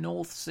with a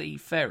North Sea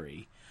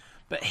ferry.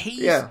 But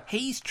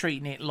he's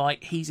treating it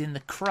like he's in the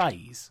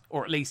craze,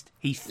 or at least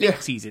he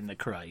thinks he's in the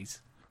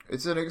craze.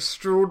 It's an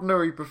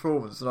extraordinary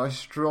performance, and I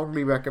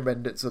strongly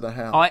recommend it to the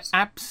house. I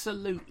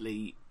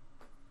absolutely...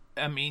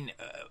 I mean,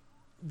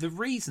 the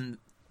reason...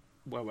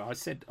 Well, I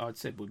said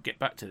we'd get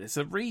back to this.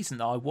 The reason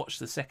I watched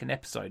the second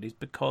episode is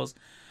because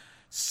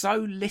so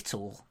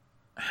little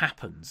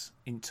happens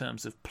in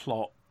terms of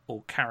plot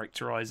or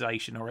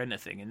characterization or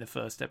anything in the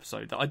first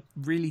episode that I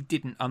really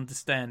didn't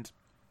understand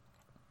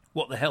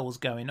what the hell was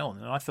going on.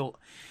 And I thought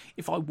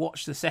if I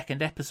watched the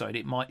second episode,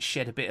 it might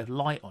shed a bit of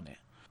light on it.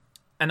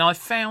 And I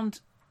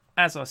found,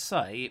 as I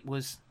say, it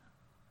was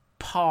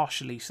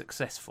partially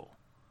successful.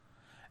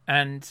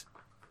 And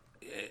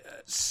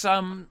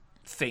some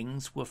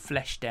things were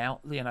fleshed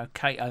out. You know,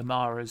 Kate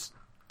O'Mara's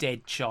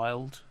dead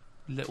child,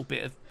 a little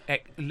bit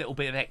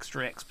of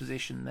extra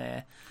exposition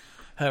there.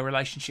 Her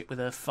relationship with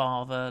her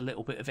father, a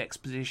little bit of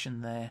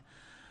exposition there.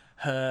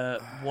 Her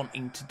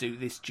wanting to do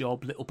this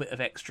job, a little bit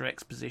of extra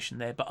exposition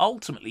there. But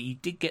ultimately, you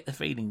did get the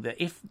feeling that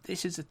if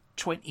this is a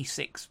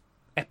 26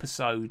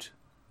 episode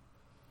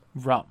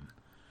run,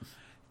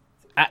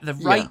 at the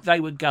rate they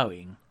were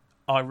going,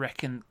 I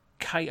reckon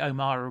Kate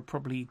O'Mara will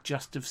probably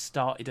just have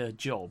started her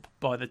job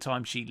by the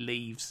time she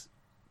leaves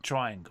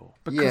Triangle.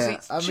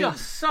 Because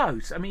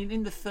I mean,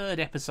 in the third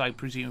episode,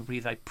 presumably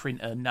they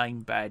print her name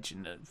badge,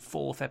 and the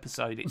fourth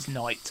episode, it's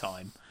night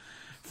time.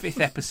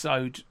 Fifth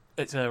episode,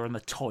 it's her on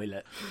the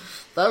toilet.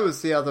 That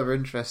was the other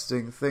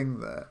interesting thing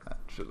there,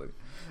 actually,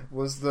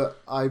 was that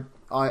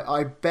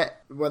I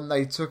bet when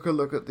they took a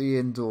look at the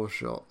indoor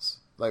shots,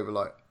 they were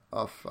like,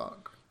 oh,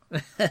 fuck.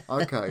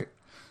 Okay,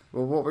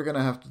 well, what we're going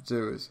to have to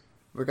do is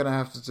we're going to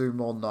have to do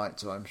more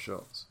nighttime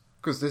shots,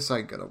 because this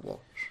ain't going to watch.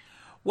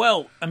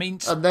 Well, I mean...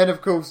 And then,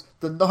 of course,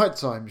 the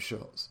nighttime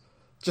shots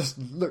just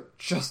look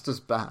just as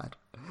bad,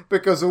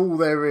 because all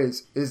there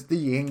is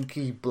the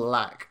inky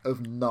black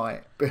of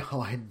night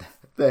behind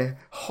their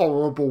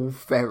horrible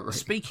ferry.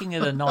 Speaking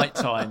of the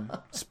nighttime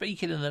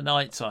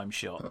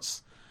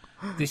shots,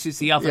 this is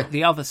the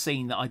other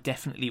scene that I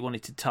definitely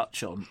wanted to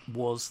touch on,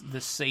 was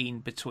the scene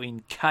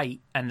between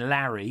Kate and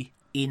Larry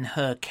in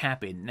her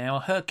cabin. Now,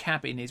 her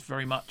cabin is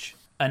very much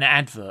an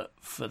advert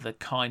for the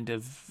kind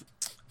of,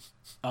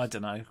 I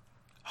don't know,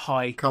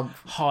 high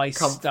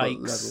stakes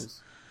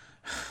levels.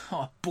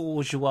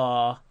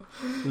 Bourgeois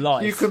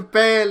life. You could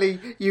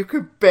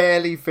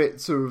barely fit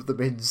two of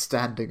them in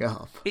standing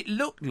up. It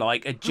looked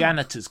like a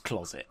janitor's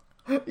closet.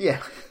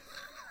 Yeah.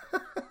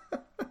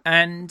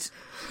 And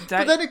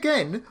but then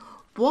again,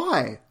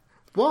 why?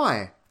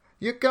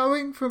 You're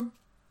going from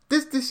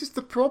this is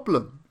the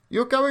problem.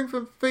 You're going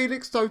from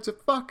Felixstowe to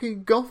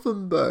fucking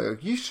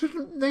Gothenburg. You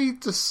shouldn't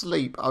need to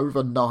sleep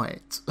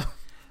overnight.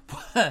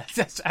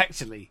 That's a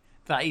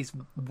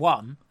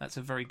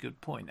very good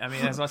point. I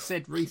mean, as I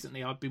said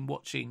recently, I've been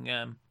watching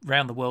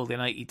Round the World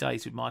in 80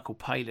 Days with Michael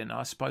Palin.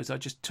 I suppose I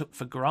just took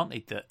for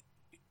granted that,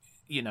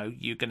 you know,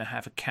 you're going to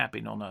have a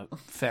cabin on a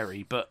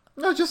ferry, but...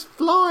 No, just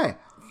fly.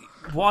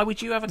 Why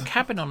would you have a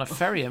cabin on a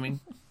ferry? I mean,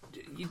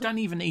 you don't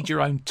even need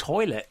your own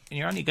toilet, and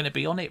you're only going to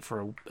be on it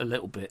for a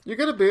little bit. You're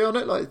going to be on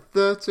it like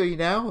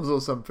 13 hours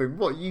or something.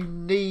 What, you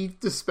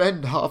need to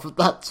spend half of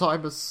that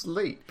time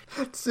asleep?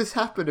 Does this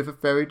happen if a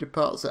ferry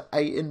departs at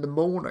 8 in the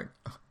morning?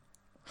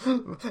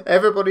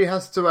 Everybody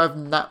has to have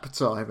nap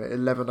time at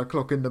 11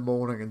 o'clock in the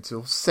morning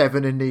until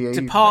 7 in the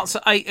evening. Departs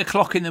at 8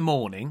 o'clock in the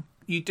morning,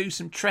 you do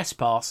some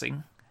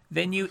trespassing,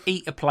 then you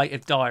eat a plate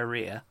of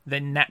diarrhea,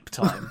 then nap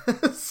time.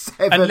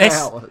 7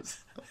 hours.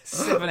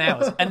 7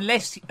 hours.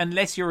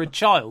 Unless you're a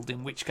child,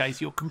 in which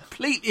case you're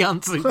completely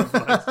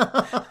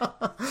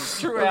unsupervised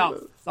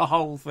throughout the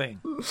whole thing.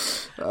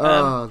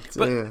 Oh,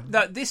 dear.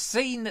 But the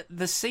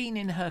scene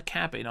in her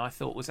cabin, I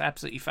thought was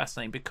absolutely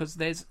fascinating, because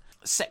there's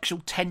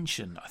sexual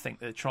tension, I think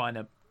they're trying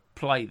to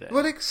play there.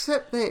 Well,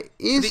 except there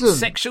isn't.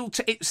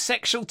 It's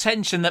sexual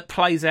tension that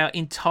plays out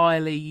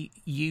entirely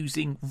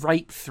using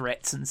rape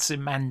threats and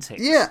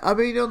semantics. Yeah, I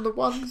mean, on the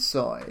one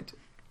side,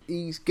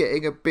 he's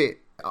getting a bit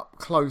up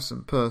close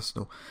and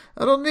personal.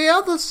 And on the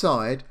other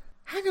side,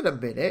 hang on a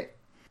minute,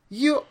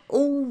 you're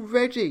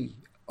already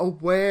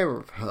aware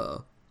of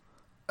her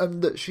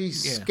and that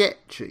she's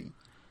sketchy,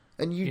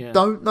 and you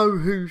don't know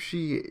who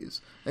she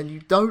is, and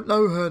you don't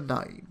know her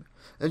name,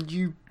 and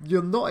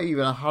you're not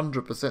even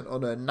 100%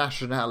 on her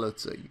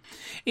nationality.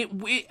 It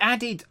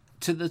added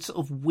to the sort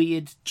of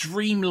weird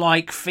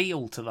dreamlike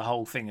feel to the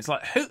whole thing. It's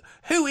like,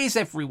 who is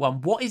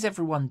everyone? What is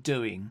everyone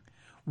doing?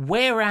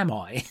 Where am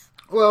I?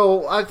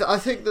 Well, I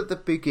think that the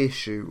big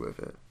issue with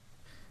it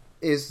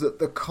is that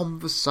the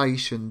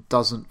conversation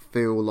doesn't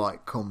feel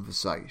like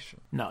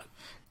conversation. No.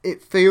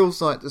 It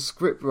feels like the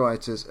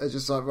scriptwriters are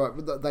just like, right,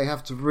 they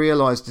have to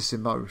realise this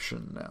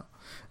emotion now.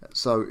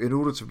 So in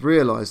order to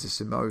realise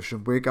this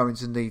emotion, we're going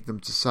to need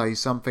them to say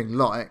something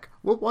like,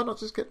 well, why not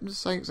just get them to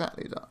say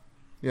exactly that?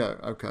 Yeah,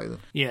 okay then.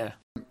 Yeah.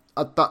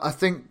 I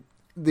think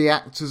the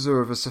actors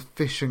are of a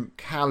sufficient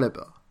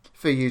calibre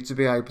for you to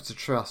be able to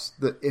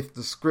trust that if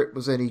the script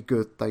was any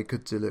good, they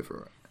could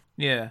deliver it.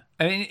 Yeah,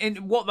 I mean,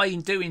 and what they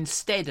do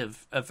instead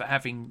of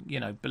having, you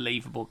know,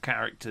 believable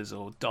characters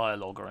or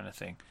dialogue or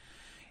anything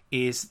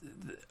is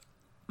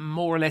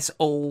more or less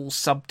all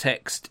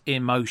subtext,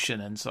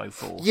 emotion and so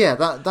forth. Yeah,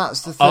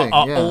 that's the thing.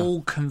 Are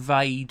all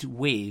conveyed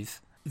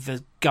with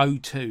the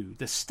go-to,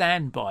 the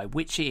standby,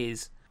 which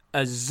is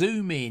a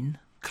zoom-in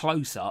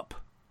close-up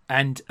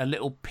and a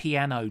little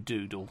piano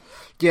doodle.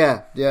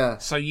 Yeah.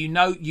 So you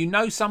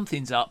know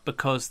something's up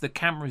because the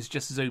camera's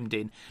just zoomed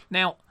in.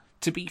 Now,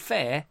 to be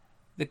fair,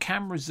 the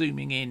camera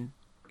zooming in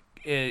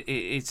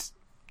is,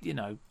 you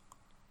know,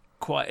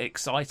 quite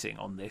exciting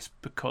on this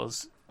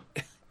because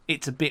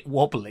it's a bit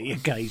wobbly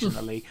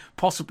occasionally,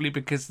 possibly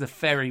because the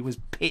ferry was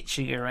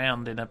pitching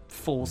around in a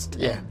forced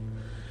turn. Yeah.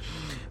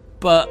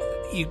 But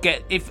you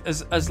get, if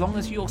as long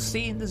as you're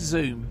seeing the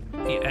zoom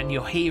and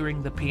you're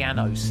hearing the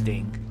piano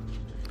sting,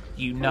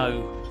 you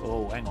know,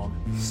 oh, hang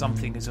on,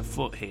 something is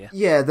afoot here.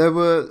 Yeah, there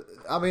were...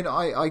 I mean,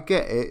 I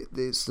get it.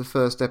 It's the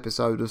first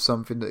episode of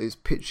something that is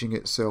pitching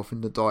itself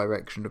in the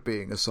direction of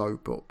being a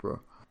soap opera.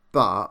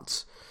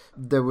 But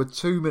there were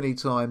too many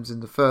times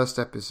in the first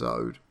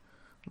episode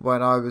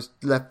when I was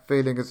left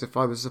feeling as if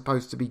I was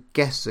supposed to be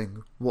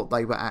guessing what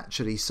they were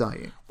actually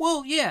saying.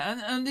 Well, yeah,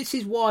 and this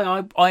is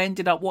why I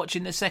ended up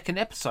watching the second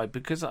episode,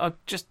 because I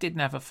just didn't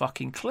have a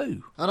fucking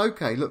clue. And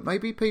okay, look,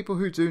 maybe people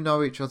who do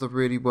know each other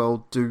really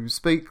well do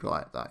speak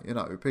like that. You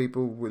know,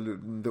 people with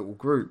little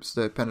groups,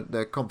 their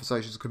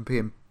conversations can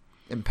be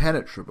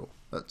impenetrable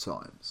at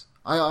times.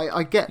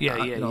 I get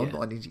that. I'm not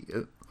an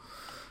idiot.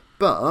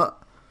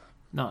 But...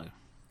 No.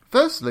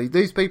 Firstly,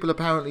 these people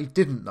apparently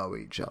didn't know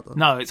each other.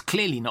 No, it's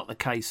clearly not the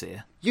case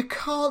here. You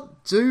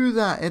can't do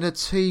that in a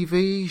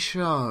TV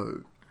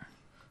show.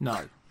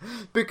 No.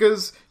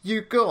 Because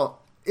you've got,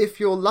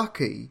 if you're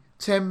lucky,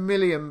 10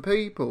 million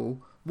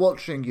people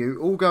watching you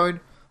all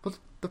going, what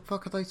the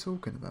fuck are they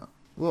talking about?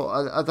 What,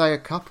 are they a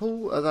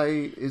couple?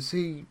 Is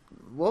he,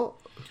 what?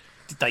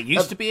 Did they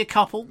used to be a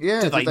couple?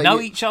 Yeah. Do they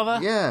know each other?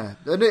 Yeah.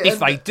 If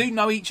they do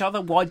know each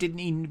other, why didn't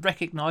he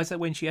recognise her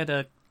when she had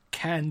her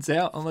cans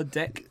out on the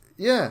deck?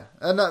 Yeah,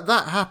 and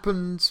that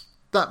happened,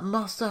 that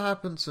must have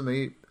happened to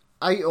me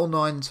 8 or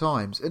 9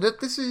 times. And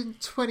this is in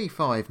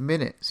 25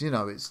 minutes, you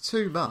know, it's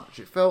too much.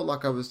 It felt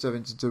like I was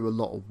having to do a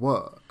lot of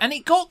work. And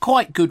it got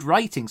quite good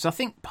ratings. I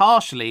think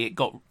partially it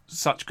got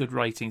such good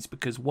ratings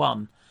because,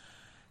 one,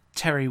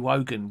 Terry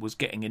Wogan was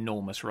getting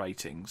enormous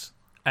ratings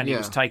and he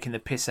was taking the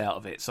piss out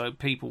of it. So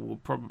people were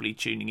probably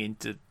tuning in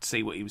to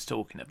see what he was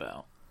talking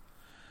about.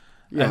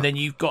 Yeah. And then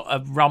you've got a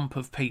rump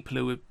of people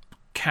who are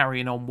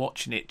carrying on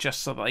watching it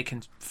just so that they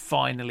can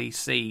finally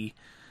see,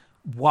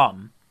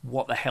 one,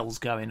 what the hell's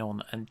going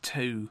on, and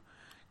two,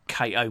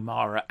 Kate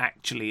O'Mara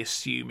actually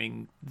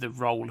assuming the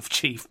role of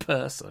Chief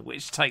Purser,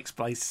 which takes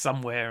place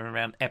somewhere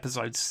around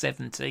episode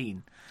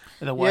 17.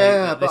 The way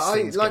yeah, but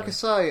I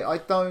say, I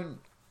don't,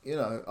 you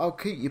know, I'll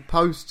keep you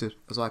posted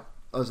as I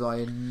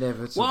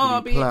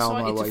inevitably plough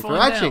my way through.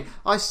 Actually,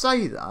 I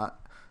say that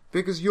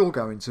because you're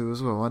going to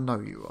as well. I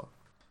know you are.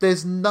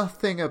 There's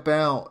nothing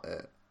about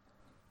it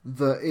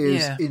that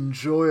is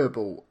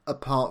enjoyable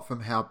apart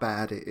from how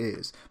bad it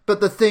is. But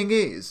the thing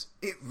is,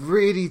 it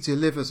really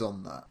delivers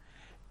on that.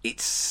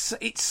 It's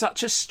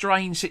such a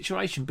strange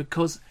situation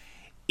because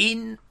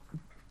in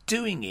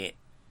doing it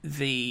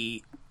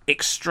the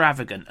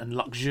extravagant and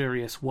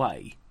luxurious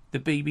way, the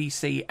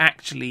BBC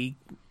actually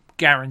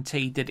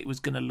guaranteed that it was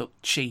going to look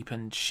cheap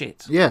and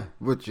shit. Yeah,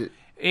 would you?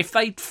 If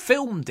they'd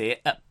filmed it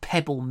at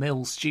Pebble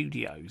Mill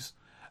Studios,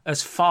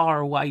 as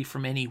far away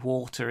from any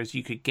water as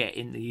you could get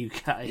in the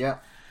UK,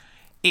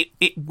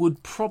 it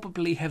would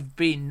probably have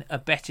been a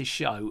better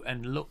show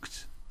and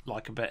looked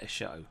like a better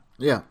show.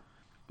 Yeah.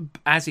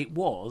 As it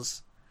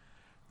was,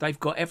 they've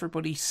got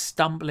everybody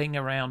stumbling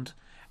around.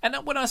 And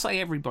when I say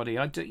everybody,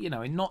 I do, you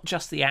know, not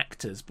just the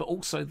actors, but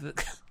also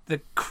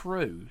the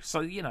crew.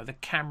 So, you know, the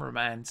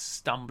cameraman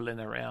stumbling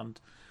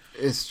around.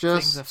 It's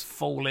just... things are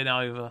falling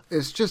over.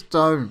 It's just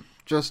don't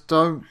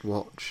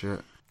watch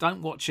it.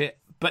 Don't watch it.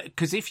 But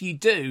because if you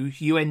do,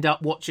 you end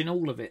up watching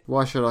all of it.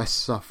 Why should I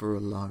suffer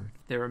alone?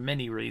 There are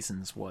many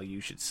reasons why you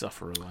should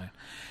suffer alone.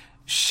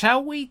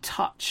 Shall we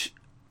touch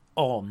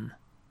on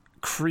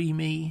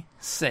creamy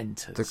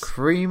centres?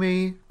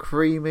 The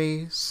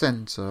creamy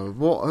centre.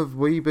 What have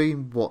we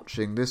been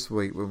watching this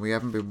week when we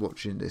haven't been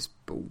watching this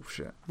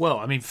bullshit? Well,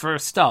 I mean, for a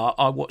start,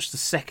 I watched the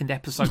second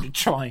episode of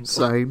Triangle.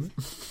 Same.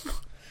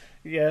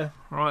 Yeah.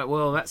 Right.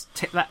 Well, that's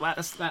that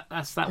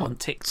one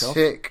ticked off.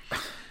 Tick.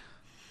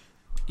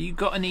 You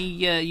got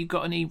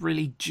any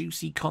really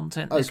juicy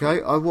content this week?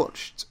 Okay, I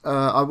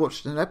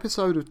watched an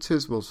episode of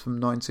Tiswas from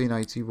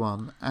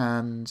 1981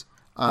 and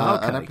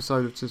an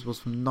episode of Tiswas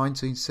from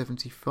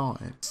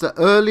 1975. It's the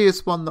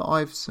earliest one that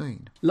I've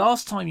seen.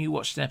 Last time you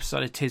watched an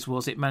episode of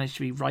Tiswas, it managed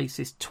to be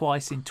racist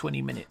twice in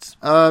 20 minutes.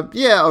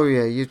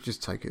 You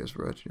just take it as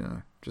read, you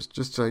know.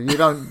 Just so you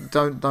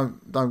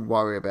don't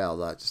worry about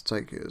that. Just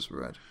take it as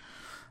read.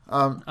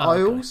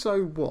 I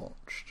also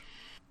watched.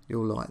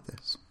 You'll like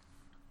this.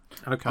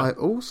 Okay. I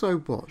also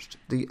watched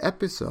the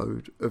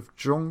episode of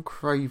John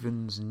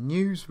Craven's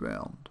News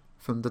Round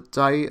from the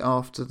day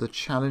after the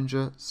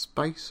Challenger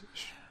space.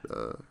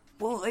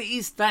 Well,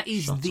 that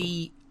is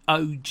the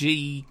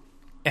OG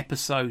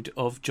episode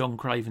of John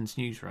Craven's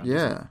News Round. Yeah.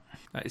 Isn't it?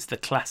 That is the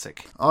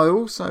classic. I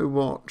also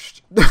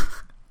watched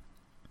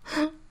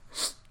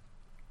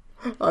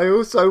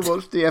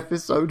the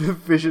episode of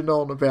Vision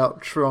On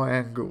about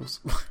triangles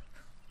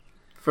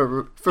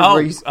for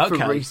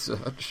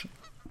research.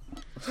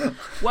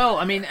 Well,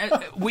 I mean,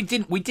 we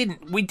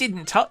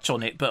didn't touch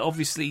on it, but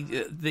obviously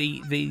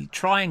the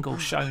triangle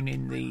shown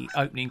in the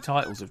opening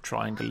titles of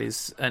Triangle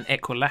is an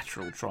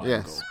equilateral triangle,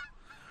 Yes.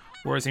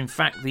 whereas in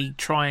fact the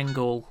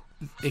triangle,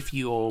 if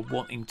you're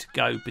wanting to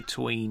go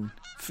between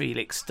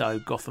Felixstowe,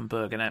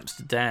 Gothenburg, and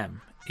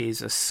Amsterdam,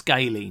 is a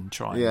scalene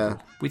triangle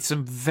with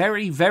some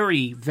very,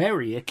 very,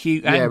 very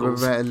acute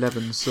angles. Yeah, with about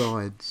 11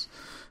 sides.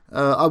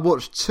 I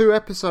watched 2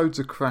 episodes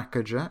of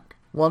Crackerjack,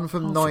 one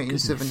from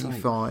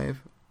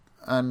 1975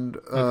 and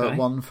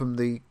one from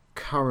the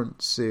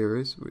current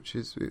series, which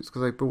is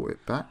because they brought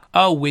it back.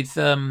 Oh, with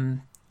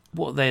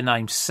what are their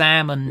names?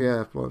 Sam and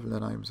whatever their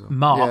names are.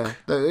 Mark.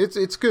 Yeah,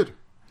 it's good.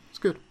 It's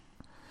good.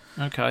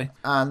 Okay.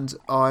 And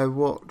I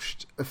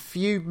watched a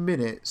few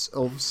minutes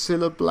of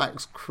Cilla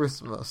Black's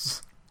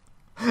Christmas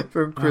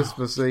from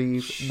Christmas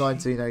Eve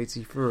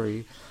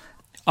 1983.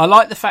 I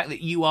like the fact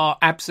that you are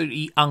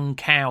absolutely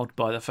uncowed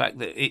by the fact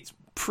that it's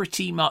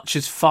pretty much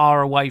as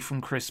far away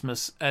from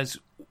Christmas as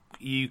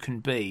you can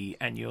be,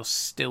 and you're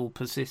still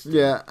persistent.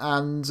 Yeah,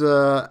 and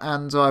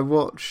I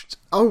watched.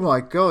 Oh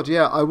my god!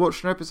 Yeah, I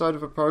watched an episode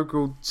of a program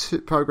called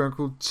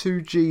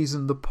 2Gs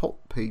and the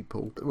Pop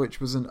People, which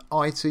was an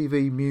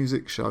ITV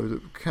music show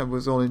that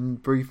was on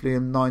briefly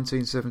in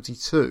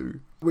 1972,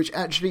 which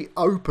actually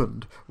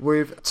opened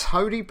with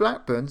Tony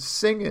Blackburn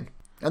singing,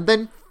 and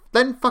then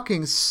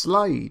fucking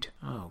Slade.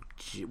 Oh,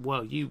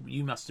 well,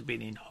 you must have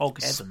been in hog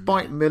heaven.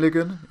 Spike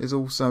Milligan is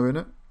also in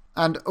it,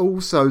 and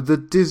also the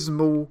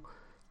dismal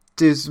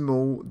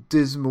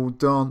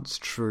dance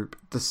troupe,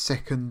 The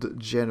Second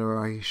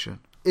Generation.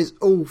 It's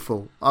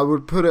awful. I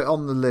would put it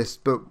on the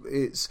list, but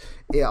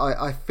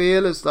I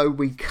feel as though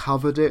we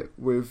covered it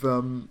with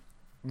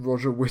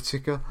Roger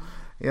Whittaker.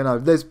 You know,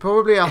 there's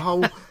probably a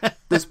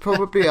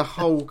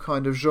whole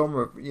kind of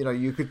genre. You know,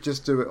 you could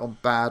just do it on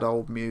bad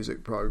old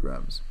music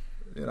programs.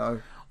 You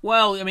know.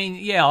 Well, I mean,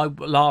 yeah, I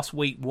last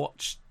week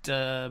watched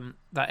that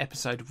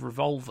episode of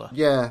Revolver.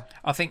 Yeah,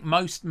 I think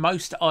most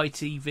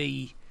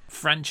ITV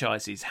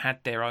franchises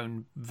had their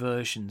own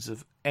versions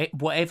of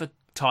whatever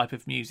type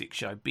of music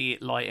show, be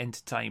it light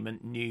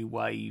entertainment, new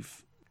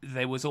wave.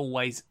 There was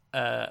always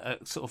a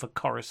sort of a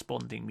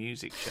corresponding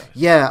music show.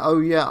 Yeah,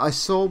 I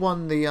saw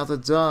one the other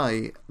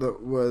day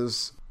that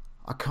was,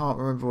 I can't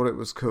remember what it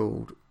was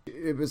called.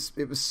 It was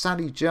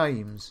Sally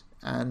James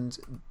and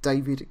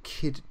David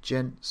Kid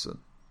Jensen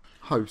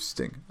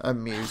hosting a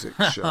music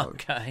show.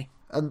 Okay.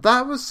 And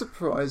that was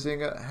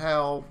surprising at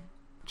how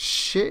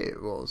shit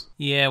it was.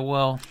 Yeah,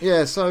 well.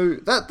 Yeah, so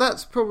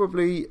that's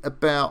probably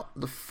about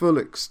the full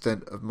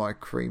extent of my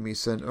creamy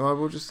centre. I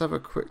will just have a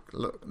quick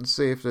look and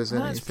see if there's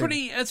anything.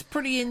 It's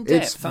pretty in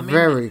depth. It's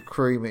very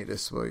creamy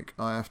this week,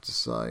 I have to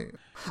say.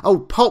 Oh,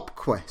 Pop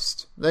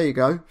Quest. There you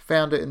go.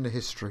 Found it in the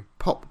history.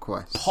 Pop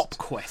Quest. Pop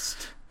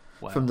Quest.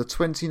 Wow. From the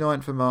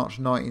 29th of March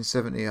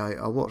 1978.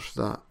 I watched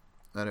that,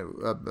 and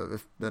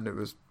it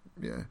was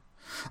yeah.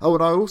 Oh,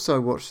 and I also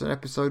watched an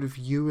episode of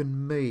You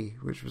and Me,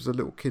 which was a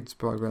little kids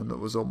program that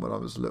was on when I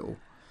was little.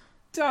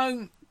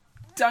 Don't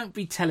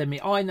be telling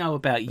me. I know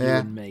about You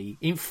and Me.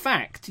 In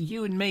fact,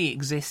 You and Me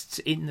exists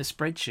in the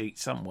spreadsheet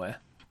somewhere.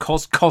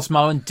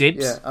 Cosmo and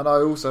Dibs. Yeah, and I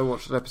also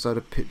watched an episode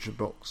of Picture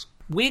Box.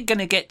 We're going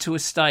to get to a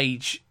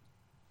stage,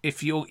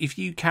 if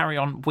you carry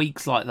on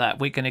weeks like that,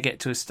 we're going to get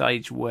to a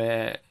stage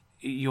where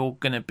you're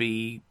going to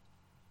be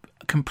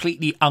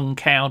completely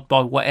uncowed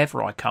by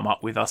whatever I come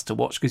up with us to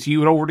watch, because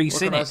you had already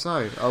seen it. What can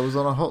I say? I was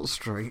on a hot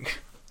streak.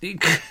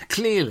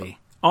 Clearly.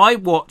 I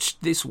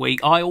watched this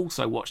week, I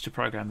also watched a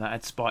programme that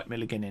had Spike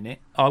Milligan in it.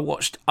 I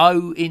watched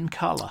O in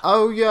Colour.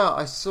 Oh yeah,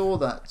 I saw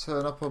that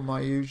turn up on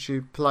my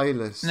YouTube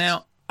playlist.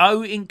 Now,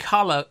 O in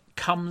Colour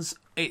comes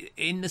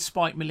in the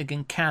Spike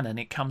Milligan canon.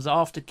 It comes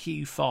after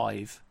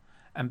Q5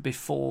 and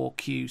before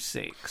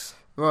Q6.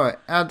 Right,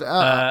 and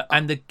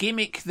the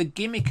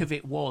gimmick of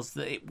it was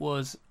that it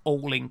was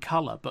all in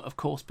colour, but of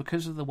course,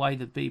 because of the way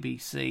the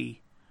BBC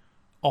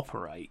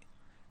operate,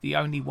 the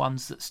only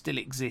ones that still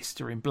exist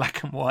are in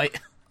black and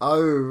white.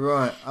 Oh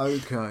right,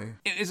 okay.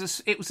 It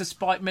was a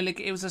Spike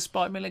Milligan. It was a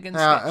Spike Milligan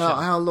sketch.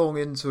 How long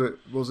into it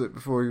was it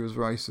before he was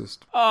racist?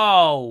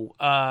 Oh,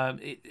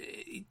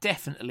 it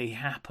definitely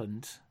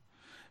happened,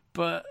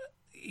 but.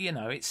 You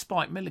know, it's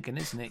Spike Milligan,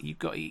 isn't it?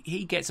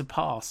 He gets a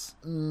pass.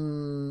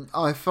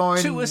 I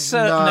find to a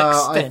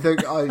certain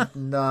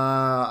extent.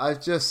 I've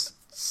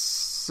just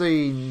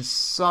seen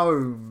so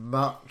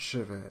much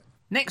of it.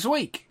 Next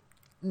week.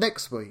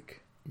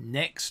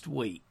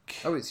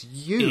 Oh, it's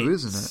you,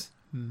 isn't it?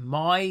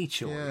 My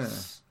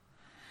choice.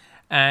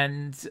 Yeah.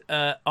 And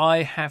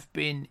I have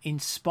been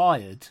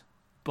inspired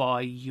by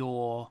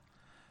your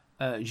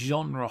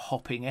genre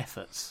hopping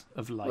efforts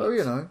of late. Well,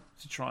 you know,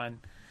 to try and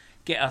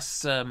get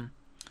us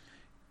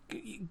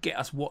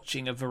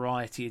watching a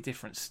variety of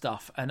different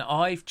stuff, and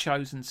I've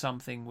chosen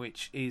something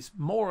which is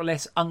more or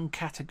less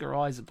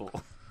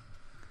uncategorizable.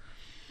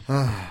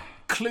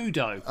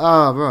 Cluedo.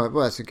 Ah, right.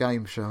 Well, it's a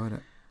game show, isn't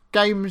it?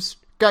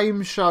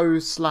 Game show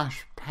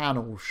 /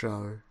 panel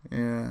show.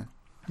 Yeah.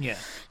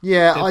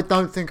 Yeah. I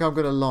don't think I'm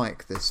going to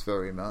like this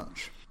very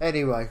much.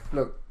 Anyway,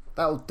 look,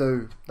 that'll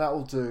do.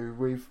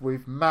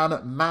 We've man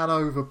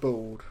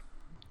overboard,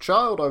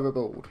 child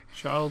overboard,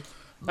 child,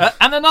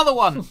 and another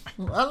one.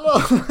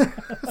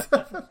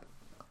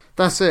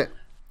 That's it.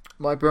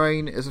 My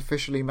brain is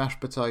officially mashed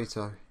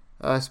potato.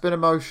 It's been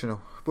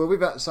emotional. We'll be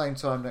back at the same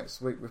time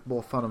next week with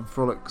more fun and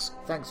frolics.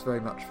 Thanks very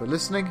much for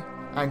listening,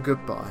 and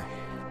goodbye.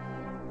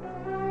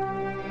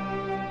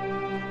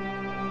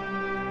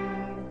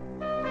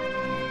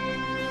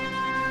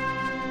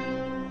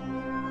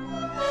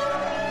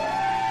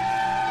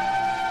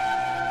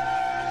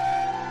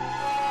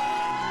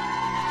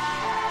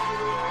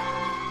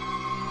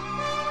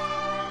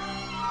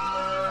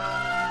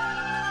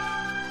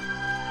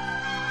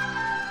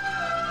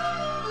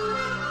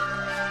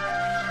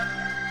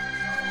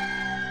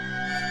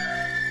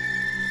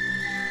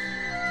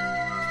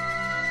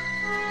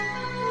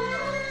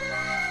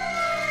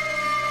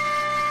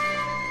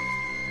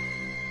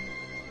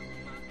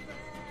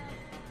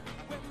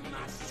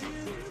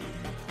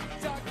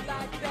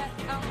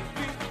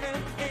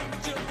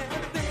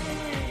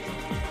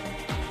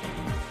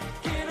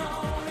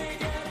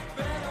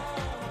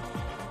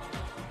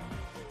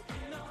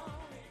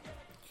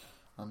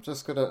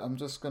 I'm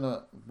just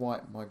gonna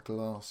wipe my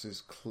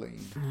glasses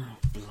clean.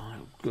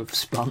 With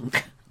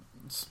spunk.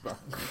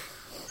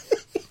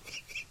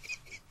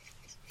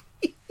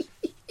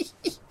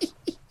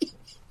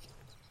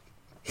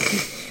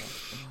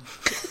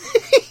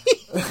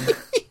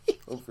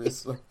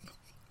 Obviously.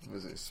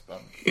 Was it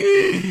spunk?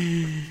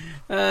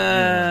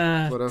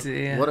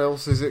 Dear. What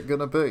else is it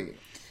gonna be?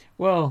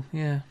 Well,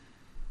 yeah.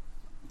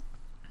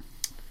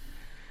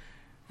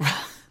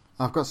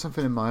 I've got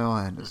something in my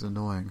eye and it's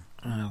annoying.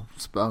 Oh,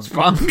 spunk.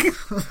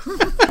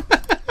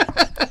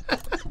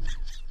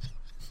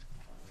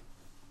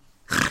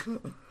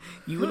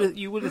 You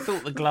would have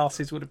thought the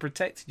glasses would have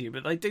protected you,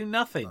 but they do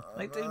nothing.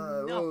 They do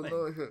nothing.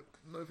 Well,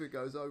 not if it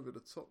goes over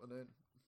the top and then.